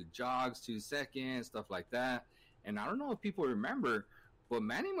ethic. This dude jogs 2 seconds, stuff like that. And I don't know if people remember, but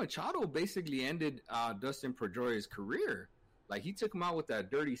Manny Machado basically ended Dustin Pedroia's career. Like, he took him out with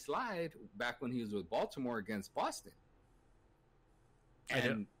that dirty slide back when he was with Baltimore against Boston.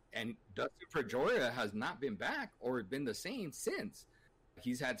 And Dustin Pedroia has not been back or been the same since.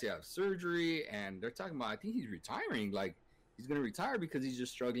 He's had to have surgery, and they're talking about, I think he's retiring. Like, he's going to retire because he's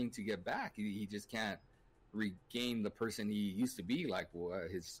just struggling to get back. He just can't regain the person he used to be, like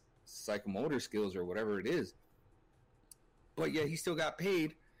his psychomotor skills or whatever it is. But yeah, he still got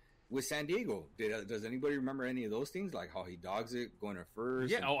paid with San Diego. Does anybody remember any of those things? Like how he dogs it, going to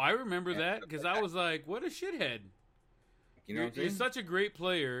first? Yeah, I remember that because I was like, what a shithead. You're such a great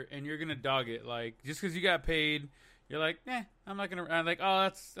player, and you're going to dog it. Like, just because you got paid, you're like, I'm not going to. I'm like, oh,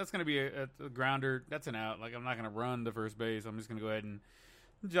 that's going to be a grounder. That's an out. Like, I'm not going to run to first base. I'm just going to go ahead and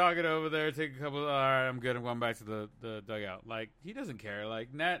jog it over there, take a couple. All right, I'm good. I'm going back to the dugout. Like, he doesn't care.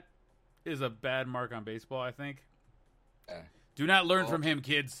 Like, that is a bad mark on baseball, I think. Do not learn from him,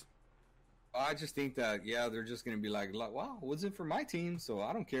 kids. I just think that, they're just going to be like, wow, it wasn't for my team, so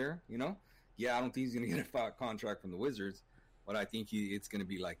I don't care, Yeah, I don't think he's going to get a contract from the Wizards, but I think it's going to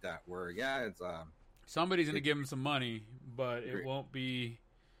be like that, where, it's... somebody's going to give him some money, but it won't be...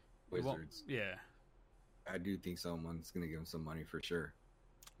 Wizards. Yeah. I do think someone's going to give him some money for sure.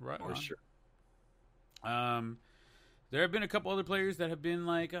 Right. For sure. There have been a couple other players that have been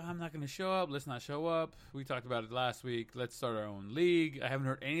like, I'm not going to show up. Let's not show up. We talked about it last week. Let's start our own league. I haven't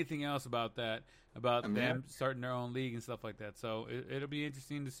heard anything else about that, about them starting their own league and stuff like that. So it'll be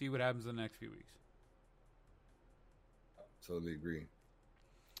interesting to see what happens in the next few weeks. Totally agree.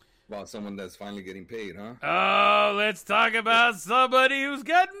 About someone that's finally getting paid, huh? Oh, let's talk about somebody who's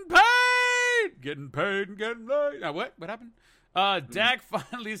getting paid. Getting paid and getting paid. Now, what? What happened? Dak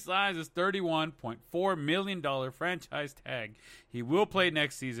finally signs his $31.4 million franchise tag. He will play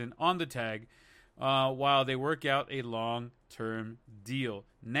next season on the tag while they work out a long-term deal.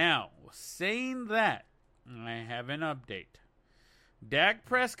 Now, saying that, I have an update. Dak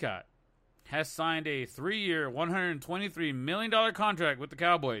Prescott has signed a 3-year, $123 million contract with the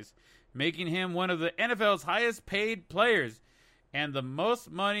Cowboys, making him one of the NFL's highest-paid players. And the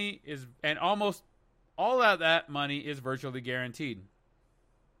most money is, and almost all of that money is virtually guaranteed.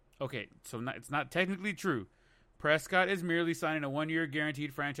 Okay, so it's not technically true. Prescott is merely signing a 1-year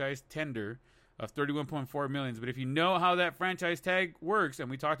guaranteed franchise tender of $31.4 million. But if you know how that franchise tag works, and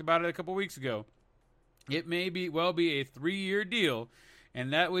we talked about it a couple weeks ago, it may be a 3-year deal,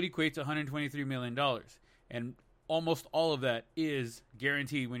 and that would equate to $123 million. And almost all of that is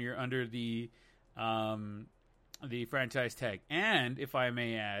guaranteed when you're under the franchise tag. And if I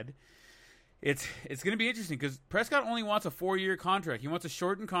may add, it's going to be interesting because Prescott only wants a 4-year contract. He wants a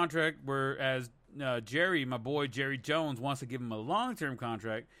shortened contract, whereas my boy Jerry Jones, wants to give him a long-term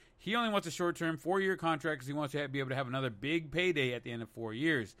contract. He only wants a short-term 4-year contract because he wants to be able to have another big payday at the end of 4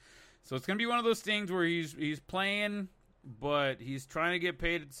 years. So it's going to be one of those things where he's playing, but he's trying to get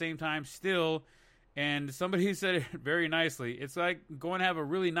paid at the same time still. And somebody said it very nicely. It's like going to have a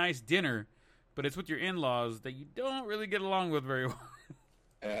really nice dinner, but it's with your in-laws that you don't really get along with very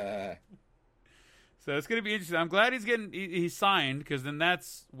well. So it's going to be interesting. I'm glad he's signed because then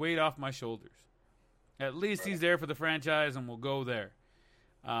that's weight off my shoulders. At least he's there for the franchise and we'll go there.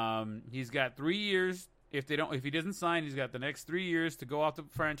 He's got 3 years. If he doesn't sign, he's got the next 3 years to go off the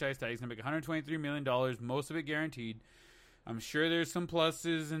franchise tag. He's going to make $123 million, most of it guaranteed. I'm sure there's some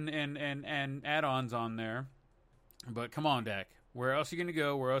pluses and add-ons on there. But come on, Dak. Where else are you going to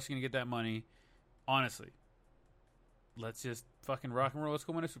go? Where else are you going to get that money? Honestly. Let's just fucking rock and roll. Let's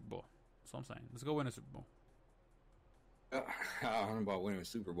go win a Super Bowl. That's all I'm saying. Let's go win a Super Bowl. I don't know about winning a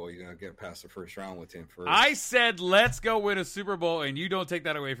Super Bowl. You're going to get past the first round with him first. I said, let's go win a Super Bowl, and you don't take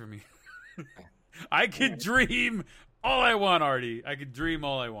that away from me. I could dream all I want, Artie. I could dream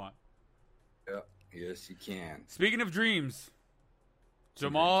all I want. Yeah. Yes, you can. Speaking of dreams,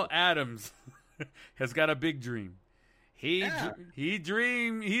 Jamal Adams has got a big dream. He's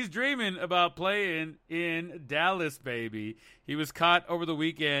dreaming about playing in Dallas, baby. He was caught over the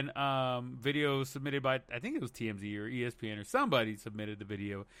weekend. Video submitted by, I think it was TMZ or ESPN or somebody submitted the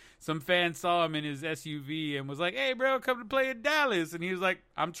video. Some fan saw him in his SUV and was like, "Hey, bro, come to play in Dallas." And he was like,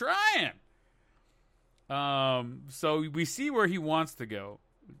 "I'm trying." So we see where he wants to go.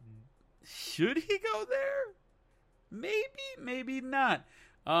 Should he go there? Maybe not.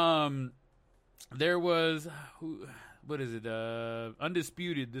 There was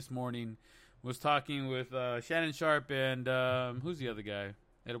Undisputed this morning was talking with Shannon Sharp and who's the other guy?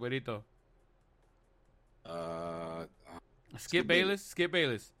 El Güerito. Skip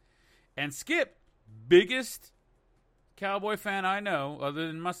Bayless. And Skip, biggest Cowboy fan I know other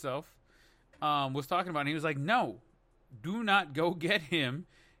than myself, was talking about it. And he was like, "No, do not go get him.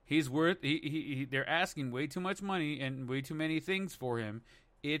 He's worth. They're asking way too much money and way too many things for him.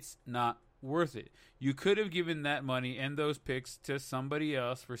 It's not worth it. You could have given that money and those picks to somebody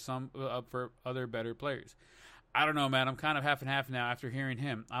else for for other better players." I don't know, man. I'm kind of half and half now after hearing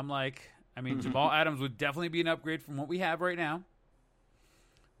him. I'm like, Jamal Adams would definitely be an upgrade from what we have right now.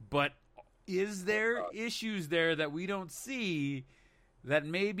 But is there issues there that we don't see that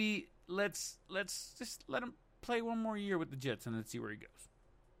maybe let's just let him play one more year with the Jets and let's see where he goes?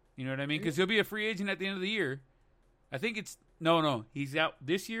 You know what I mean? Because he'll be a free agent at the end of the year. I think it's no. He's out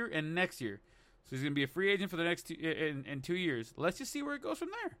this year and next year, so he's gonna be a free agent for the next in 2 years. Let's just see where it goes from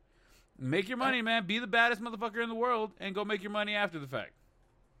there. Make your money, man. Be the baddest motherfucker in the world, and go make your money after the fact.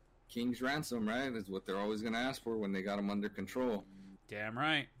 King's ransom, right? Is what they're always gonna ask for when they got him under control. Damn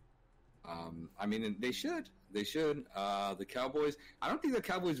right. They should. The Cowboys. I don't think the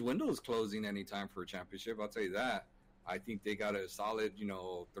Cowboys' window is closing anytime for a championship. I'll tell you that. I think they got a solid,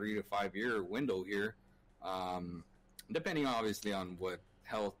 3 to 5 year window here. Depending obviously on what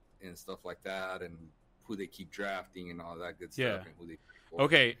health and stuff like that and who they keep drafting and all that good stuff. And who they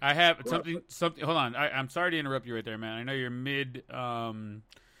okay, I have something. Hold on. I'm sorry to interrupt you right there, man. I know you're mid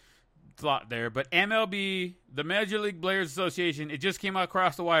thought there, but MLB, the Major League Players Association, it just came out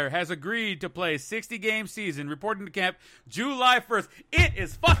across the wire, has agreed to play 60-game season, reporting to camp July 1st. It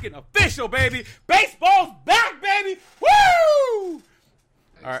is fucking official, baby. Baseball's back, baby. Woo!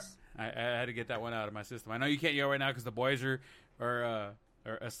 Nice. All right. I had to get that one out of my system. I know you can't yell right now because the boys are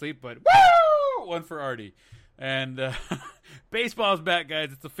asleep, but woo! One for Artie. And baseball's back,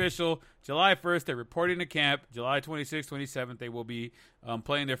 guys. It's official. July 1st, they're reporting to camp. July 26th, 27th, they will be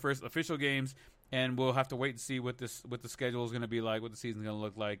playing their first official games, and we'll have to wait and see what the schedule is going to be like, what the season's going to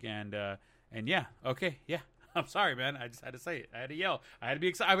look like, and yeah, okay, yeah. I'm sorry, man. I just had to say it. I had to yell. I had to be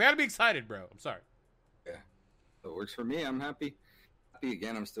excited. I had to be excited, bro. I'm sorry. Yeah, it works for me. I'm happy.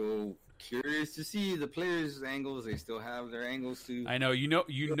 Again, I'm still curious to see the players' angles. They still have their angles too. I know. You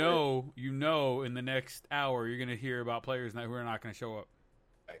know. In the next hour, you're going to hear about players who are not going to show up.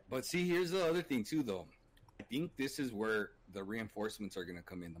 Right. But see, here's the other thing too, though. I think this is where the reinforcements are going to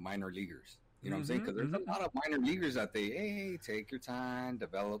come in. The minor leaguers. You know what I'm saying? Because there's a lot of minor leaguers that hey, take your time,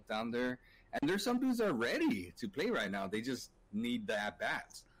 develop down there. And there's some dudes that are ready to play right now. They just need the at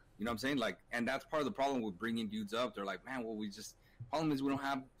bats. You know what I'm saying? Like, and that's part of the problem with bringing dudes up. They're like, man, problem is we don't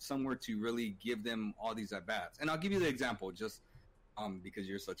have somewhere to really give them all these at bats. And I'll give you the example, just because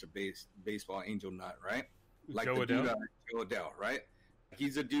you're such a baseball angel nut, right? Like Joe Adell, right?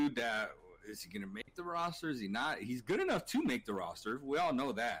 He's a dude that is he going to make the roster? Is he not? He's good enough to make the roster. We all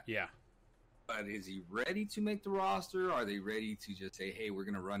know that. Yeah. But is he ready to make the roster? Are they ready to just say, hey, we're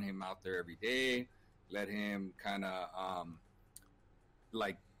going to run him out there every day, let him kind of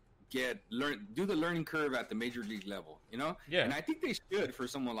do the learning curve at the major league level, you know? Yeah. And I think they should for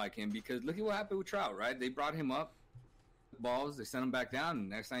someone like him, because look at what happened with Trout, right? They brought him up, balls, they sent him back down, and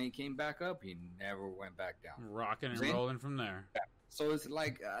next time he came back up, he never went back down. Rocking and rolling from there. Yeah. So it's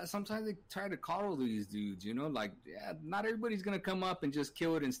like sometimes they try to coddle these dudes, you know? Like, not everybody's going to come up and just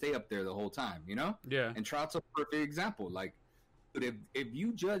kill it and stay up there the whole time, you know? Yeah. And Trout's a perfect example. Like, but if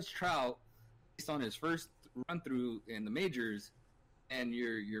you judge Trout based on his first run-through in the majors, and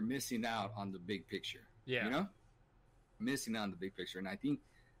you're missing out on the big picture. Yeah. You know? Missing out on the big picture. And I think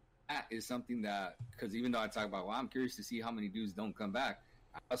that is something that, because even though I talk about, I'm curious to see how many dudes don't come back,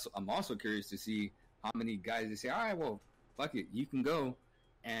 I'm also curious to see how many guys they say, all right, well, fuck it, you can go,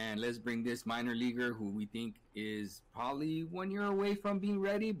 and let's bring this minor leaguer who we think is probably 1 year away from being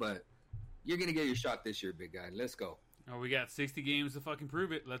ready, but You're gonna get your shot this year, big guy. Let's go. Oh, we got 60 games to fucking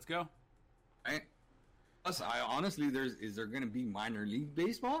prove it. Let's go. Right? Plus, is there gonna be minor league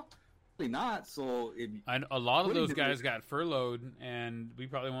baseball? Probably not. So a lot of those guys got furloughed, and we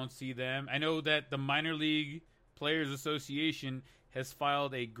probably won't see them. I know that the Minor League Players Association has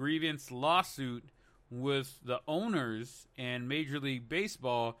filed a grievance lawsuit with the owners and Major League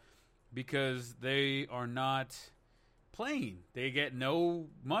Baseball because they are not playing. They get no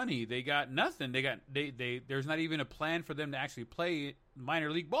money. They got nothing. There's not even a plan for them to actually play minor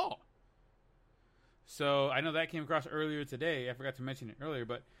league ball. So I know that came across earlier today. I forgot to mention it earlier,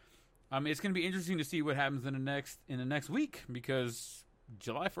 but it's going to be interesting to see what happens in the next week because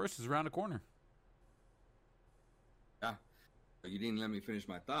July 1st is around the corner. Yeah, you didn't let me finish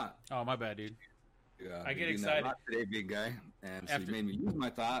my thought. Oh, my bad, dude. Yeah, I get excited today, big guy, and so you made me lose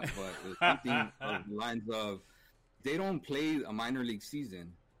my thought. But it was something of the lines of they don't play a minor league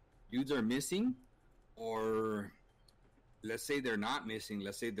season. Dudes are missing, or let's say they're not missing.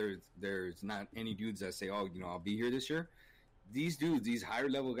 Let's say there's not any dudes that say, "Oh, I'll be here this year." These dudes, these higher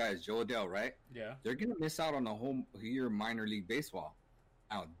level guys, Joe Adell, right? Yeah, they're gonna miss out on the whole year minor league baseball.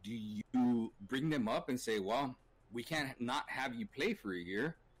 Now, do you bring them up and say, "Well, we can't not have you play for a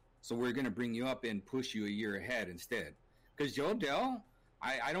year"? So we're going to bring you up and push you a year ahead instead. Because Joe Adell,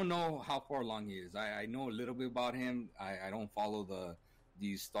 I don't know how far along he is. I know a little bit about him. I don't follow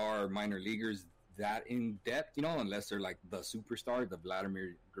these star minor leaguers that in depth, unless they're like the superstar, the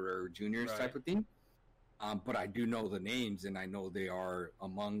Vladimir Guerrero Jr. type of thing. But I do know the names, and I know they are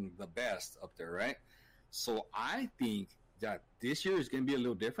among the best up there, right? So I think that this year is going to be a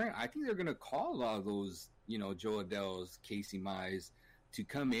little different. I think they're going to call a lot of those, Joe Adell's, Casey Mize, to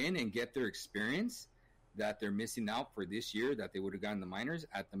come in and get their experience that they're missing out for this year that they would have gotten in the minors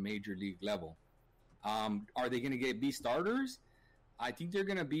at the major league level. Are they going to be starters? I think they're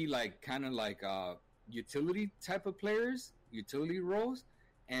going to be kind of like utility type of players, utility roles.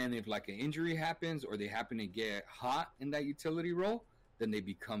 And if like an injury happens or they happen to get hot in that utility role, then they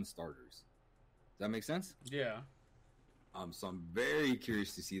become starters. Does that make sense? Yeah. So I'm very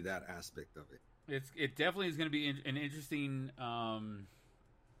curious to see that aspect of it. It definitely is going to be an interesting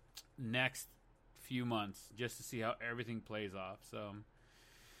next few months just to see how everything plays off. So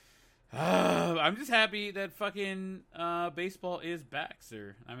I'm just happy that fucking baseball is back,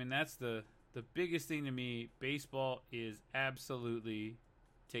 sir. I mean, that's the biggest thing to me. Baseball is absolutely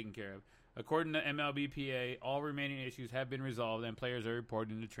taken care of. According to MLBPA, all remaining issues have been resolved and players are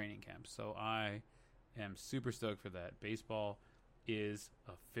reporting to training camps. So I am super stoked for that. Baseball is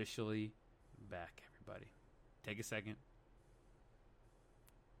officially back, everybody. Take a second.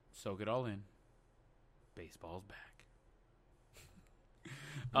 Soak it all in. Baseball's back.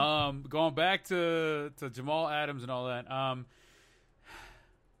 Going back to Jamal Adams and all that.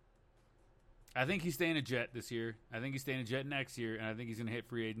 I think he's staying a Jet this year. I think he's staying a Jet next year, and I think he's going to hit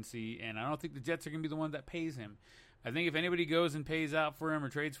free agency. And I don't think the Jets are going to be the one that pays him. I think if anybody goes and pays out for him or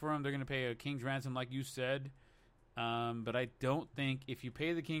trades for him, they're going to pay a king's ransom, like you said. But I don't think if you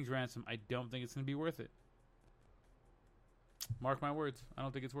pay the king's ransom, I don't think it's going to be worth it. Mark my words. I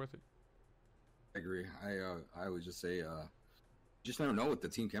don't think it's worth it. I agree. I would just say, just never know with the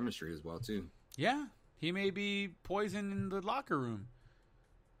team chemistry as well, too. Yeah. He may be poison in the locker room.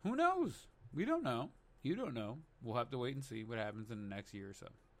 Who knows? We don't know. You don't know. We'll have to wait and see what happens in the next year or so.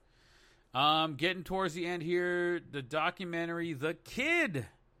 Getting towards the end here, the documentary The Kid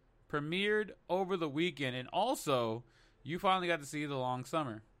premiered over the weekend. And also, you finally got to see The Long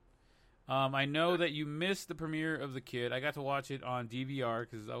Summer. I know that you missed the premiere of The Kid. I got to watch it on DVR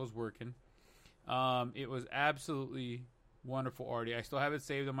because I was working. It was absolutely wonderful, Artie. I still have it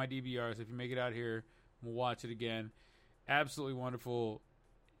saved on my DVR, so if you make it out here, we'll watch it again. Absolutely wonderful.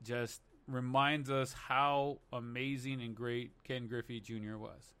 Just reminds us how amazing and great Ken Griffey Jr.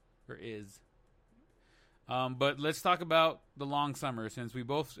 was, or is. But let's talk about The Long Summer, since we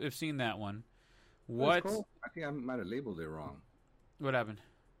both have seen that one. What? Cool. I think I might have labeled it wrong. What happened?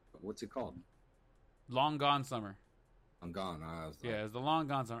 What's it called? Long Gone Summer. I'm gone. Yeah, it's The Long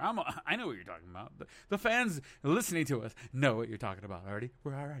Gone Summer. I know what you're talking about. The fans listening to us know what you're talking about already.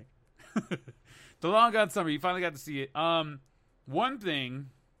 We're all right. The Long Gone Summer. You finally got to see it. One thing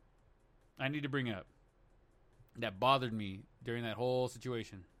I need to bring up that bothered me during that whole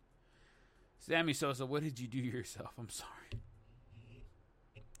situation. Sammy Sosa, what did you do to yourself? I'm sorry.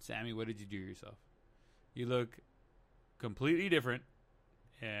 Sammy, what did you do to yourself? You look completely different.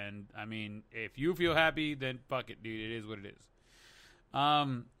 And, I mean, if you feel happy, then fuck it, dude. It is what it is.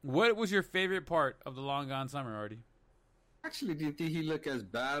 What was your favorite part of The Long Gone Summer, Artie? Actually, didn't think he looked as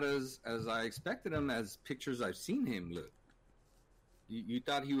bad as I expected him, as pictures I've seen him look. You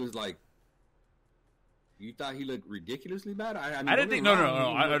thought he was, like, You thought he looked ridiculously bad? I mean, I didn't think. No.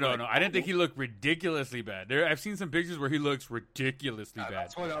 I didn't think he looked ridiculously bad. I've seen some pictures where he looks ridiculously bad.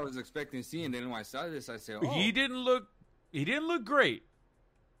 That's what I was expecting to see, and then when I saw this, I said, "Oh, he didn't look great.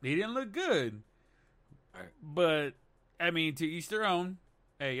 He didn't look good." Right. But I mean, to each their own.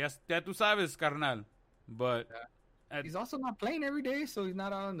 Hey, ya tú sabes, carnal. But he's also not playing every day, so he's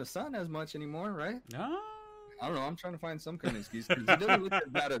not out in the sun as much anymore, right? No. I don't know. I'm trying to find some kind of excuse because he doesn't look as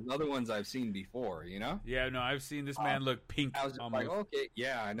bad as other ones I've seen before. You know? Yeah, no, I've seen this man look pink. I was just like, okay,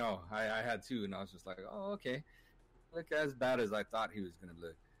 yeah, I know. I had too, and I was just like, oh, okay, look as bad as I thought he was gonna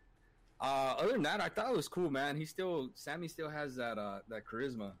look. Other than that, I thought it was cool, man. Sammy still has that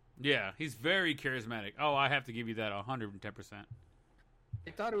charisma. Yeah, he's very charismatic. Oh, I have to give you that 110%.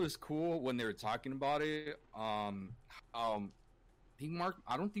 I thought it was cool when they were talking about it. I don't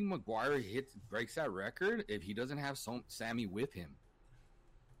think Maguire breaks that record if he doesn't have Sammy with him.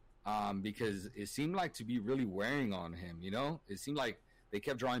 Because it seemed like to be really wearing on him, you know? It seemed like they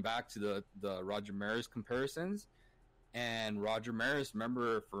kept drawing back to the Roger Maris comparisons. And Roger Maris,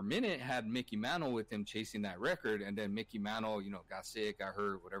 remember, for a minute had Mickey Mantle with him chasing that record. And then Mickey Mantle, got sick, got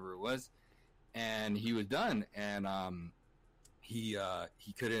hurt, whatever it was. And he was done. And he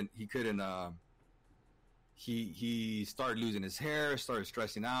started losing his hair, started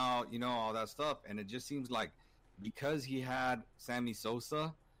stressing out, all that stuff. And it just seems like because he had Sammy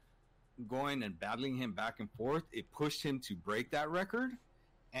Sosa going and battling him back and forth, it pushed him to break that record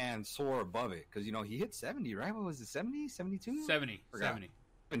and soar above it. Because, he hit 70, right? What was it, 70, 72? 70, 70,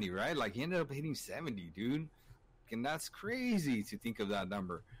 right? Like, he ended up hitting 70, dude. And that's crazy to think of that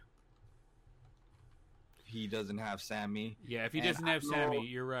number. He doesn't have Sammy. Yeah, if he doesn't have Sammy,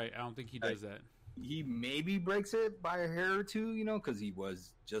 you're right. I don't think he does that. He maybe breaks it by a hair or two, because he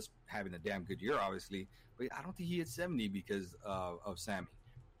was just having a damn good year, obviously. But I don't think he hit 70 because of Sammy.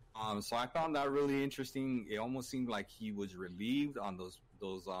 So I found that really interesting. It almost seemed like he was relieved on those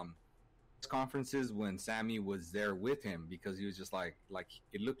conferences when Sammy was there with him, because he was just like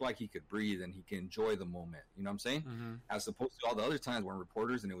it looked like he could breathe and he could enjoy the moment. You know what I'm saying? Mm-hmm. As opposed to all the other times when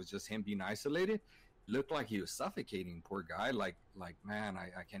reporters and it was just him being isolated. Looked like he was suffocating, poor guy. Like man,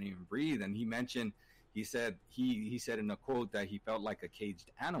 I can't even breathe. And he said in a quote that he felt like a caged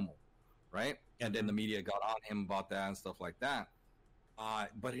animal, right? And then the media got on him about that and stuff like that.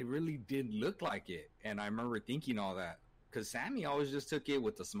 But it really did look like it. And I remember thinking all that, because Sammy always just took it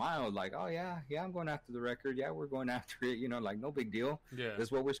with a smile, like, oh yeah, I'm going after the record. Yeah, we're going after it. Like no big deal. Yeah,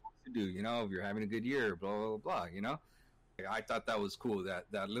 that's what we're supposed to do. If you're having a good year, blah blah blah. I thought that was cool.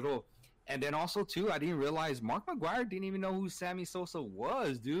 That little. And then also, too, I didn't realize Mark Maguire didn't even know who Sammy Sosa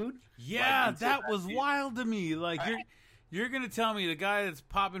was, dude. Yeah, that was wild to me. Like, you're going to tell me the guy that's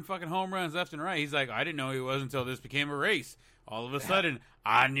popping fucking home runs left and right, he's like, I didn't know he was until this became a race. All of a sudden,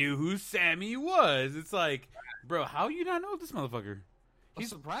 I knew who Sammy was. It's like, bro, how you not know this motherfucker? I'm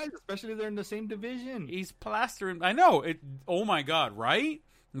surprised, especially they're in the same division. He's plastering. I know. Oh, my God, right?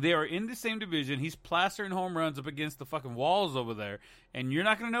 They are in the same division. He's plastering home runs up against the fucking walls over there, and you're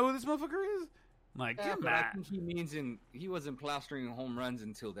not going to know who this motherfucker is? Like, yeah, but I think he means he wasn't plastering home runs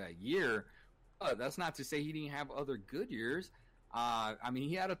until that year. But that's not to say he didn't have other good years. I mean,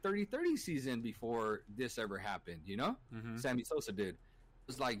 he had a 30-30 season before this ever happened, Mm-hmm. Sammy Sosa did.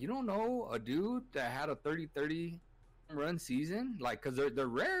 It's like, you don't know a dude that had a 30-30 run season? Like, because they're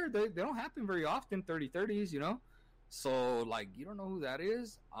rare. They don't happen very often, 30-30s, So, like, you don't know who that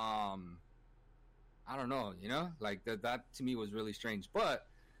is? I don't know, Like, that to me was really strange. But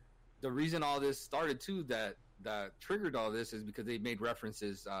the reason all this started, too, that triggered all this is because they made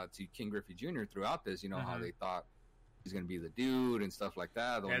references to King Griffey Jr. throughout this, mm-hmm. how they thought he's going to be the dude and stuff like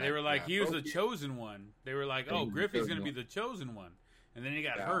that. Yeah, they were like, he was the chosen one. They were like, oh, Griffey's going to be the chosen one. And then he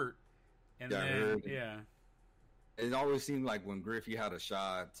got hurt. And then, it always seemed like when Griffey had a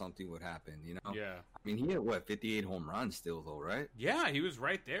shot, something would happen, Yeah. I mean, he had, 58 home runs still, though, right? Yeah, he was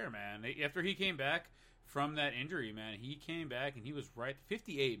right there, man. After he came back from that injury, man, he came back and he was right.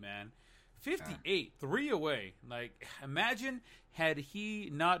 58, man. 58, 3 away. Like, imagine had he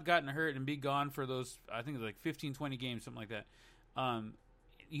not gotten hurt and be gone for those, I think it was like 15, 20 games, something like that.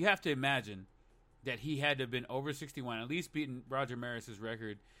 You have to imagine that he had to have been over 61, at least beating Roger Maris's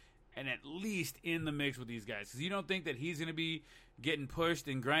record, and at least in the mix with these guys. Because you don't think that he's going to be getting pushed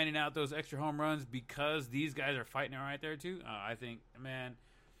and grinding out those extra home runs because these guys are fighting it right there, too? I think, man.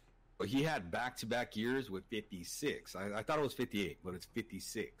 Well, he had back-to-back years with 56. I thought it was 58, but it's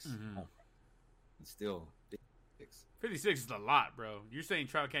 56. Mm-hmm. It's still 56. 56 is a lot, bro. You're saying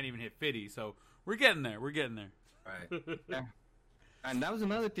Trout can't even hit 50, so we're getting there. We're getting there. Right. Yeah. And that was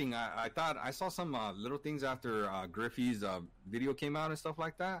another thing. I thought I saw some little things after Griffey's video came out and stuff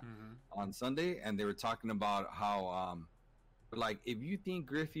like that on Sunday, and they were talking about how, like, if you think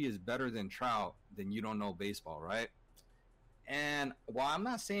Griffey is better than Trout, then you don't know baseball, right? And while I'm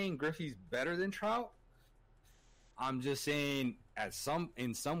not saying Griffey's better than Trout, I'm just saying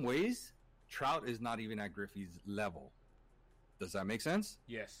in some ways, Trout is not even at Griffey's level. Does that make sense?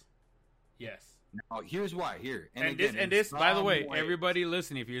 Yes. Now, here's why. And this, by the way, everybody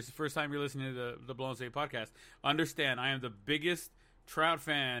listening, if it's the first time you're listening to the Blown State podcast, understand I am the biggest Trout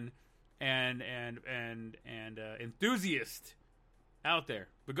fan and enthusiast out there.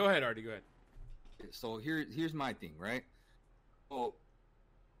 But go ahead, Artie. Go ahead. So here's my thing, right? Well,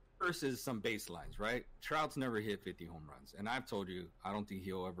 first is some baselines, right? Trout's never hit 50 home runs, and I've told you I don't think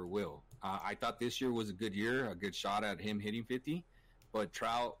he'll ever will. I thought this year was a good year, a good shot at him hitting 50, but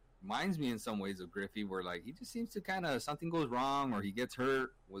Trout reminds me in some ways of Griffey, where like he just seems to kind of something goes wrong or he gets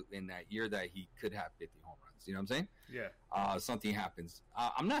hurt in that year that he could have 50 home runs. You know what I'm saying? Yeah. Something happens.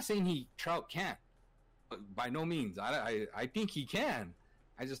 I'm not saying Trout can't, but by no means. I think he can.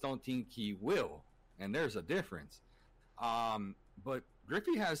 I just don't think he will, and there's a difference. But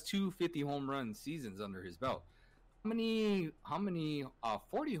Griffey has 2 50 home run seasons under his belt. How many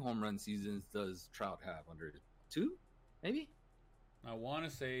 40 home run seasons does Trout have under his belt? 2, maybe? I want to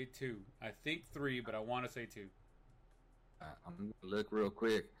say 2. I think 3, but I want to say 2. I'm going to look real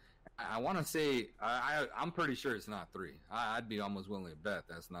quick. I want to say, I'm pretty sure it's not 3. I'd be almost willing to bet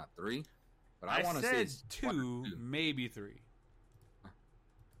that's not 3. But I want to say it's 2, maybe 3.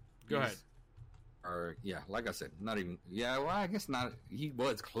 Go ahead. Or, yeah, like I said, not even. Yeah, well, I guess not. He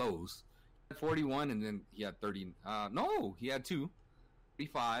was close. He had 41, and then he had 30. No, he had 2.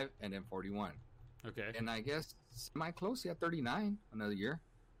 35, and then 41. Okay. And I guess semi-close. He had 39 another year.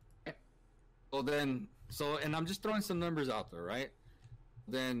 And I'm just throwing some numbers out there, right?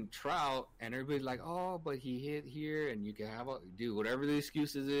 Then Trout, and everybody's like, oh, but he hit here, and you can do whatever the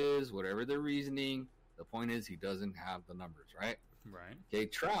excuses is, whatever the reasoning. The point is he doesn't have the numbers, right? Right. Okay,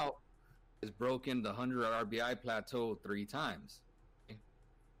 Trout has broken the 100 RBI plateau 3 times. Okay.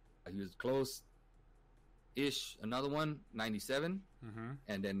 He was close-ish. Another one, 97,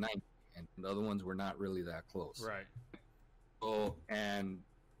 and then 90. And the other ones were not really that close. Right. So, and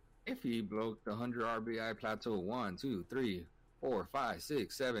if he broke the 100 RBI plateau 1, 2, 3, 4, 5,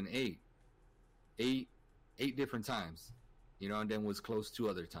 6, 7, 8 different times, and then was close 2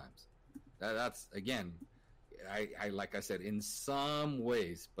 other times. That's, again, I like I said, in some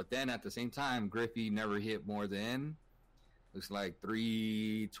ways. But then at the same time, Griffey never hit more than, looks like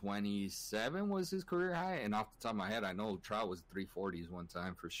 327 was his career high. And off the top of my head, I know Trout was 340s one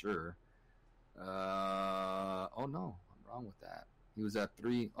time for sure. Oh no, I'm wrong with that. He was at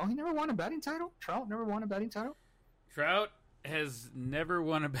 3. Oh, he never won a batting title? Trout never won a batting title? Trout has never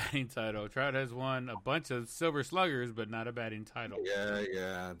won a batting title. Trout has won a bunch of Silver Sluggers, but not a batting title.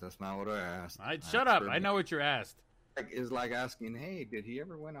 Yeah, that's not what I asked. Shut up. I know what you're asked. It's like asking, hey, did he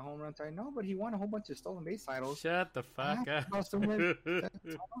ever win a home run title? No, but he won a whole bunch of stolen base titles. Shut the fuck up.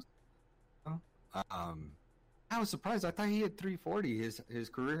 I was surprised. I thought he had 340. His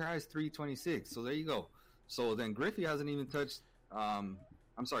career high is 326. So there you go. So then Griffey hasn't even touched.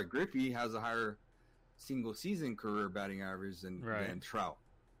 Griffey has a higher single season career batting average than Trout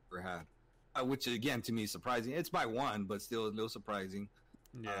ever had, which again to me is surprising. It's by 1, but still a little surprising.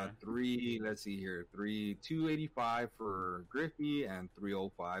 Yeah. 285 for Griffey and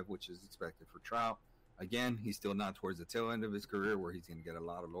 305, which is expected for Trout. Again, he's still not towards the tail end of his career where he's going to get a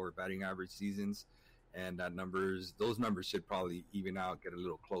lot of lower batting average seasons, and those numbers should probably even out, get a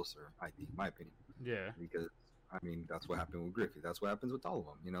little closer. I think, in my opinion. Yeah. Because that's what happened with Griffey. That's what happens with all of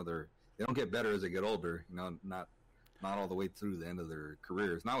them. They don't get better as they get older. Not all the way through the end of their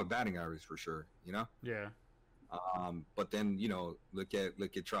careers. Not with batting average for sure. Yeah. But then look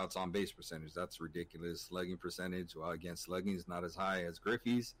at Trout's on base percentage. That's ridiculous. Slugging percentage. Well, again, slugging is not as high as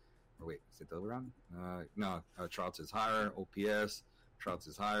Griffey's. Or wait, is it the other round? No. Trout's is higher. OPS. Trout's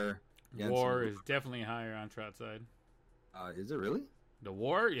is higher. WAR is definitely higher on Trout's side. Is it really? The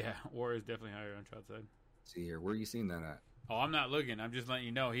WAR? Yeah, WAR is definitely higher on Trout's side. Let's see here, where are you seeing that at? Oh, I'm not looking. I'm just letting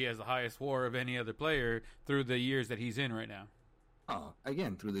you know he has the highest WAR of any other player through the years that he's in right now. Oh,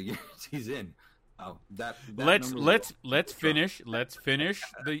 again, through the years he's in. Let's finish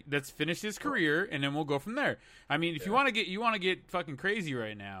his career, and then we'll go from there. I mean, if you want to get fucking crazy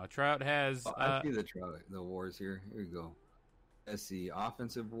right now, Trout has. I see the wars here. Here we go. Let's see,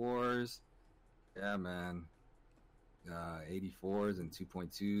 offensive wars. Yeah, man. 84s and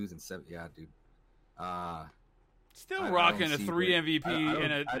 2.2s and 7. Yeah, dude. Still rocking a 3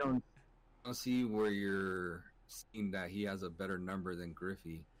 MVP I don't see where you're saying that he has a better number than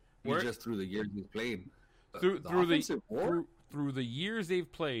Griffey. Where? Just through the years he's played. Through the years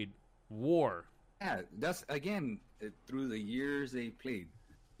they've played, WAR. Yeah, that's again through the years they played.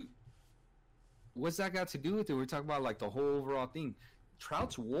 What's that got to do with it? We're talking about like the whole overall thing.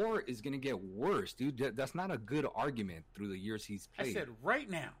 Trout's WAR is going to get worse, dude. That's not a good argument through the years he's played. I said right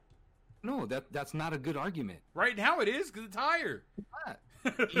now. No, that's not a good argument. Right now it is because it's higher. It's not.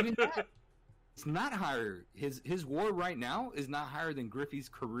 Even that, it's not higher. His WAR right now is not higher than Griffey's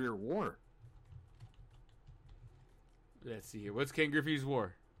career WAR. Let's see here. What's Ken Griffey's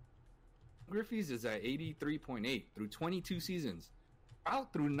WAR? Griffey's is at 83.8 through 22 seasons.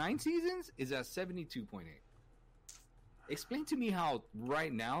 Trout through 9 seasons is at 72.8. Explain to me how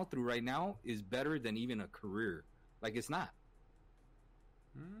right now is better than even a career. Like it's not.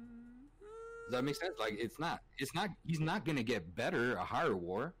 Does that make sense? Like it's not. He's not going to get better, a higher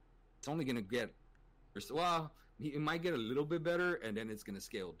WAR. It's only going to get, well, he might get a little bit better, and then it's going to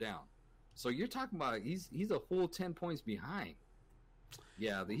scale down. So you're talking about he's a full 10 points behind.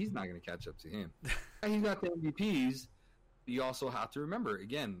 Yeah, he's not going to catch up to him. He's got the MVPs. You also have to remember,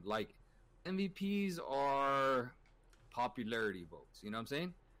 again, like MVPs are popularity votes. You know what I'm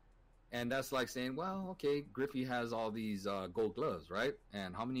saying? And that's like saying, well, okay, Griffey has all these gold gloves, right?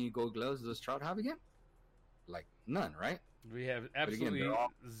 And how many gold gloves does Trout have again? Like none, right? We have absolutely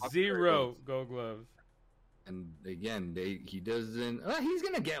zero gold gloves. And again, he doesn't. He's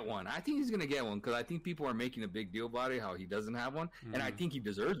gonna get one. I think he's gonna get one because I think people are making a big deal about it how he doesn't have one, and I think he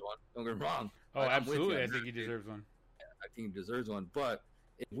deserves one. Don't get me wrong. Oh, absolutely, I think he deserves one. I think he deserves one. But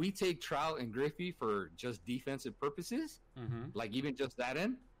if we take Trout and Griffey for just defensive purposes, like even just that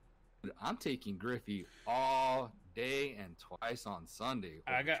end, I'm taking Griffey all day and twice on Sunday.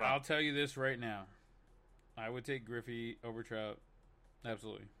 I'll tell you this right now. I would take Griffey over Trout.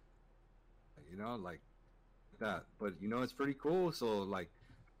 Absolutely. You know, like that. But you know, it's pretty cool. So like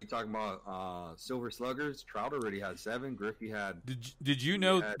you talking about Silver Sluggers, Trout already had 7, Griffey had Did you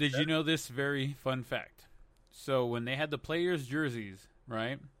know this very fun fact? So when they had the players' jerseys,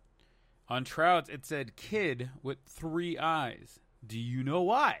 right? On Trout's it said kid with 3 eyes. Do you know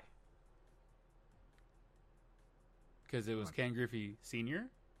why? Because it was Ken Griffey Sr.,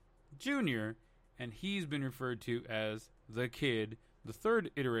 Jr., and he's been referred to as the kid, the 3rd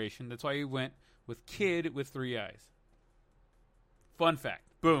iteration. That's why he went with kid with 3 eyes. Fun fact.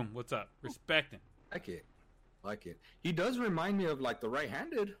 Boom. What's up? Respect him. Like it. He does remind me of like the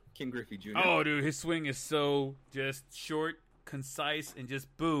right-handed Ken Griffey Jr. Oh, dude, his swing is so just short, concise, and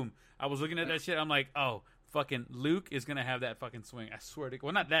just boom. I was looking at that shit. I'm like, oh, fucking Luke is going to have that fucking swing. I swear to God.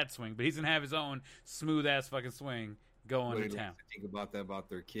 Well, not that swing, but he's going to have his own smooth-ass fucking swing going to town. Think about that about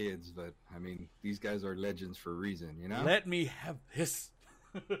their kids, but I mean, these guys are legends for a reason, you know? Let me have this.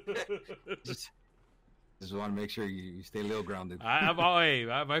 just want to make sure you stay a little grounded.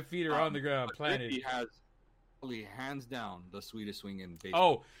 My feet are on the ground, planted. He has hands down the sweetest swing in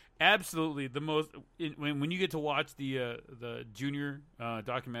baseball. Oh, absolutely. The most when you get to watch the junior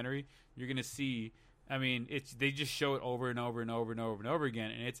documentary, you're gonna see. I mean, they just show it over and over and over and over and over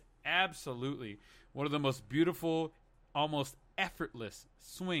again, and it's absolutely one of the most beautiful, almost effortless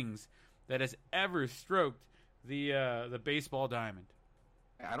swings that has ever stroked the baseball diamond.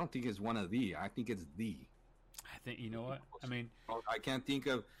 I don't think it's one of the. I think it's the. I think you know what I mean. I can't think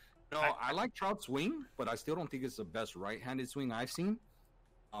of. No, I like Trout's swing, but I still don't think it's the best right-handed swing I've seen.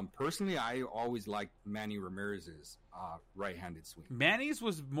 Personally, I always liked Manny Ramirez's right-handed swing. Manny's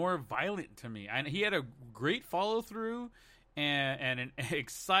was more violent to me. He had a great follow-through and an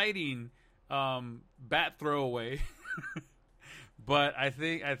exciting bat throwaway. But I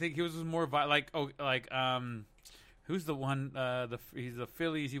think he was more violent. Who's the one? He's the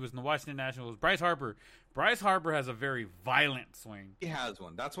Phillies. He was in the Washington Nationals. Bryce Harper. Bryce Harper has a very violent swing. He has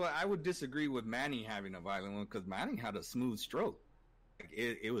one. That's why I would disagree with Manny having a violent one because Manny had a smooth stroke.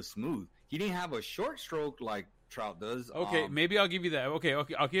 It was smooth. He didn't have a short stroke like Trout does. Okay, maybe I'll give you that. Okay,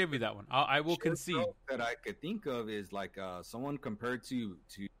 I'll give you that one. I will concede. That I could think of is like someone compared to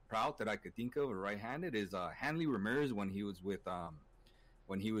Trout that I could think of, right-handed, is Hanley Ramirez when he was with the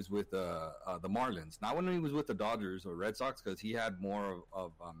Marlins. Not when he was with the Dodgers or Red Sox because he had more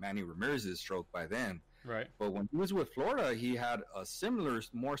of Manny Ramirez's stroke by then. Right. But when he was with Florida, he had a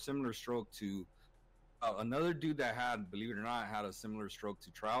more similar stroke to another dude that had, believe it or not, had a similar stroke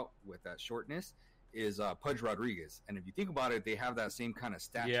to Trout with that shortness is Pudge Rodriguez. And if you think about it, they have that same kind of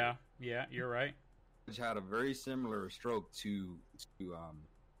stature. Yeah, you're right. Pudge had a very similar stroke to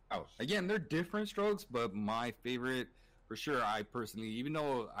again, they're different strokes, but my favorite, for sure, I personally, even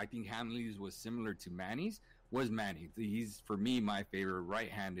though I think Hanley's was similar to Manny's, was Manny. He's, for me, my favorite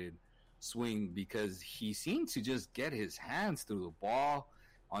right-handed swing because he seemed to just get his hands through the ball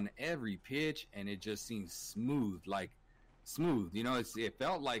on every pitch, and it just seemed smooth. You know, it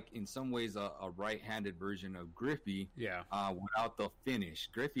felt like in some ways a right-handed version of Griffey. Yeah. Without the finish.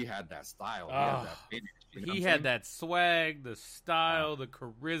 Griffey had that style. He had that finish. You know he had that swag, the style, the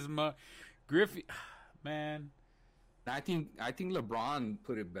charisma. Griffey, man. I think LeBron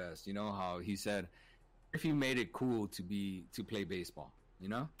put it best. You know how he said, Griffey made it cool to play baseball. You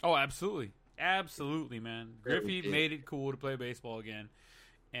know? Oh, absolutely, man. Griffey made it cool to play baseball again.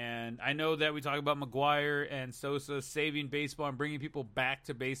 And I know that we talk about McGwire and Sosa saving baseball and bringing people back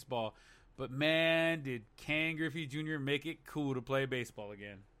to baseball, but man, did Ken Griffey Jr. make it cool to play baseball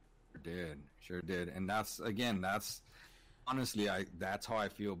again? Sure did. And that's honestly, that's how I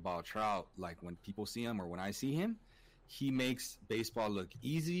feel about Trout. Like when people see him or when I see him, he makes baseball look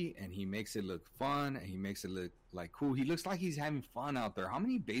easy and he makes it look fun and he makes it look like cool. He looks like he's having fun out there. How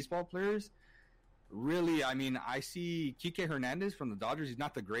many baseball players? Really, I mean, I see Kike Hernandez from the Dodgers. He's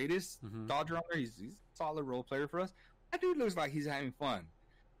not the greatest Dodger on there. He's a solid role player for us. That dude looks like he's having fun.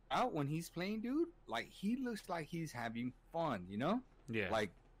 Out when he's playing, dude, like he looks like he's having fun, you know? Yeah. Like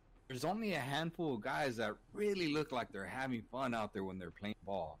there's only a handful of guys that really look like they're having fun out there when they're playing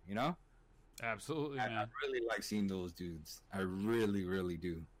ball, you know? Absolutely, man. I really like seeing those dudes. I really, really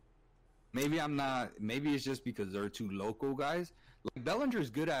do. Maybe it's just because they're two local guys. Like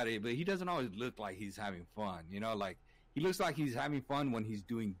Bellinger's good at it, but he doesn't always look like he's having fun. You know, like he looks like he's having fun when he's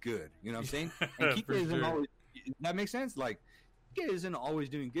doing good. You know what I'm saying? And Kike isn't always. That makes sense. Like Kike isn't always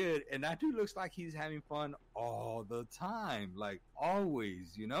doing good, and that dude looks like he's having fun all the time, like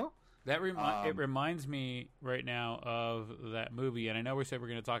always. You know? That it reminds me right now of that movie, and I know we said we're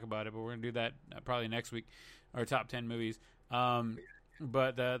going to talk about it, but we're going to do that probably next week. Our top 10 movies.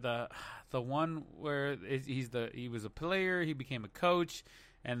 But the one where he was a player, he became a coach,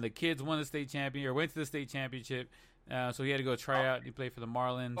 and the kids won the state champion or went to the state championship. So he had to go try out and he played for the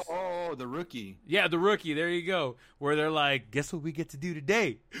Marlins. Oh, the rookie. Yeah, the rookie. There you go. Where they're like, guess what we get to do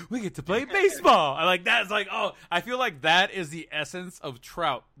today? We get to play baseball. I like that. It's like, oh, I feel like that is the essence of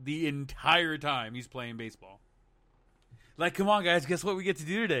Trout the entire time he's playing baseball. Like, come on, guys, guess what we get to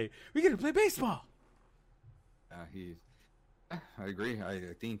do today? We get to play baseball. I agree.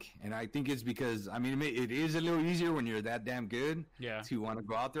 I think it's because it is a little easier when you're that damn good. Yeah. To want to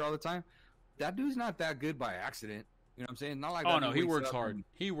go out there all the time. That dude's not that good by accident. You know what I'm saying? Not like. Oh no, he works hard.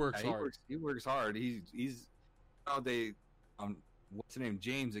 He works hard. He works hard. He's. What's the name?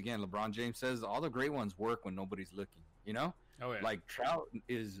 James again. LeBron James says all the great ones work when nobody's looking. You know. Oh yeah. Like Trout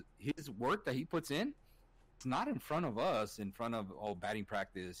is his work that he puts in. It's not in front of us. In front of batting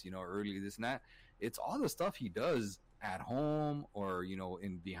practice. You know, early this and that. It's all the stuff he does at home or, you know,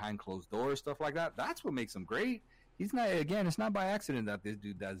 in behind closed doors, stuff like that. That's what makes him great. He's not, again, it's not by accident that this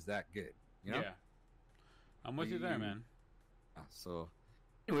dude does that good. You know? Yeah. I'm with you there, man. So,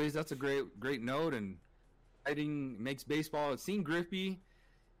 anyways, that's a great note. And exciting makes baseball. Seeing Griffey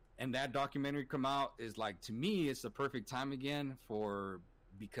and that documentary come out is like, to me, it's the perfect time again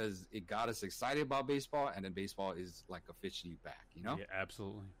because it got us excited about baseball, and then baseball is like officially back, you know? Yeah,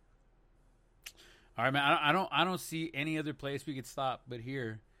 absolutely. All right, man. I don't see any other place we could stop but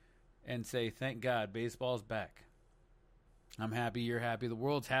here and say, thank God, baseball's back. I'm happy. You're happy. The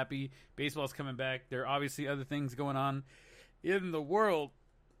world's happy. Baseball's coming back. There are obviously other things going on in the world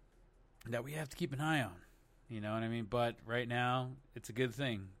that we have to keep an eye on. You know what I mean? But right now, it's a good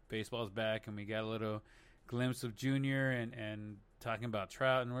thing. Baseball's back, and we got a little glimpse of Junior and talking about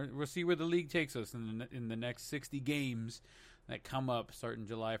Trout, and we'll see where the league takes us in the next 60 games that come up starting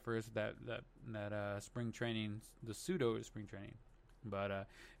July 1st, that spring training, the pseudo spring training. But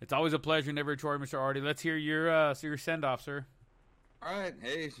it's always a pleasure, never a chore, Mr. Artie. Let's hear your send-off, sir. All right.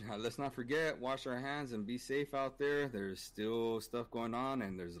 Hey, let's not forget, wash our hands and be safe out there. There's still stuff going on,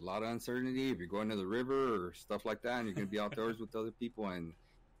 and there's a lot of uncertainty. If you're going to the river or stuff like that, and you're going to be outdoors with other people and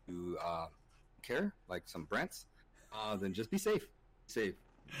you care, like some Brents, then just be safe.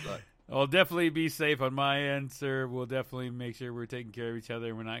 But, I'll definitely be safe on my end, sir. We'll definitely make sure we're taking care of each other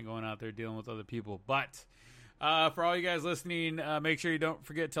and we're not going out there dealing with other people. But for all you guys listening, make sure you don't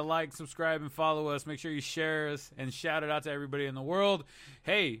forget to like, subscribe, and follow us. Make sure you share us and shout it out to everybody in the world.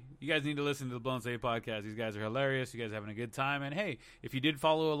 Hey, you guys need to listen to the Blown Safe podcast. These guys are hilarious. You guys are having a good time. And hey, if you did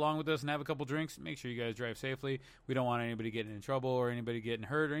follow along with us and have a couple drinks, make sure you guys drive safely. We don't want anybody getting in trouble or anybody getting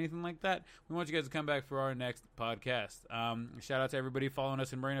hurt or anything like that. We want you guys to come back for our next podcast. Shout out to everybody following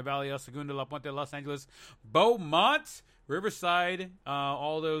us in Moreno Valley, El Segundo, La Puente, Los Angeles, Beaumont, Riverside,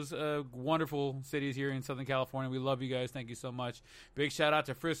 all those wonderful cities here in Southern California. We love you guys. Thank you so much. Big shout out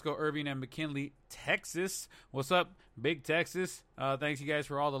to Frisco, Irving, and McKinley, Texas. What's up, Big Texas? Thanks, you guys,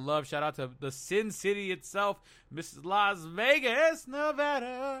 for all the love. Shout out to the Sin City itself, Mrs. Las Vegas,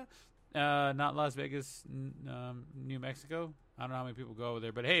 Nevada. Not Las Vegas, New Mexico. I don't know how many people go over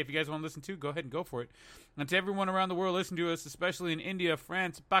there. But, hey, if you guys want to listen to, go ahead and go for it. And to everyone around the world listening to us, especially in India,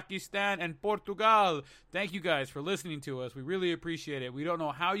 France, Pakistan, and Portugal, thank you guys for listening to us. We really appreciate it. We don't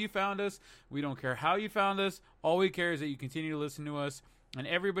know how you found us. We don't care how you found us. All we care is that you continue to listen to us. And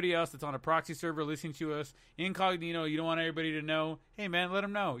everybody else that's on a proxy server listening to us, incognito, you don't want everybody to know. Hey, man, let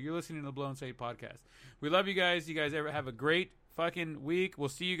them know. You're listening to the Blow and Say podcast. We love you guys. You guys ever have a great fucking week. We'll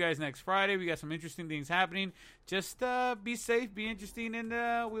see you guys next Friday. We got some interesting things happening. Just be safe, be interesting,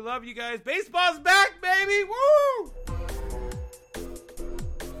 and we love you guys. Baseball's back, baby! Woo!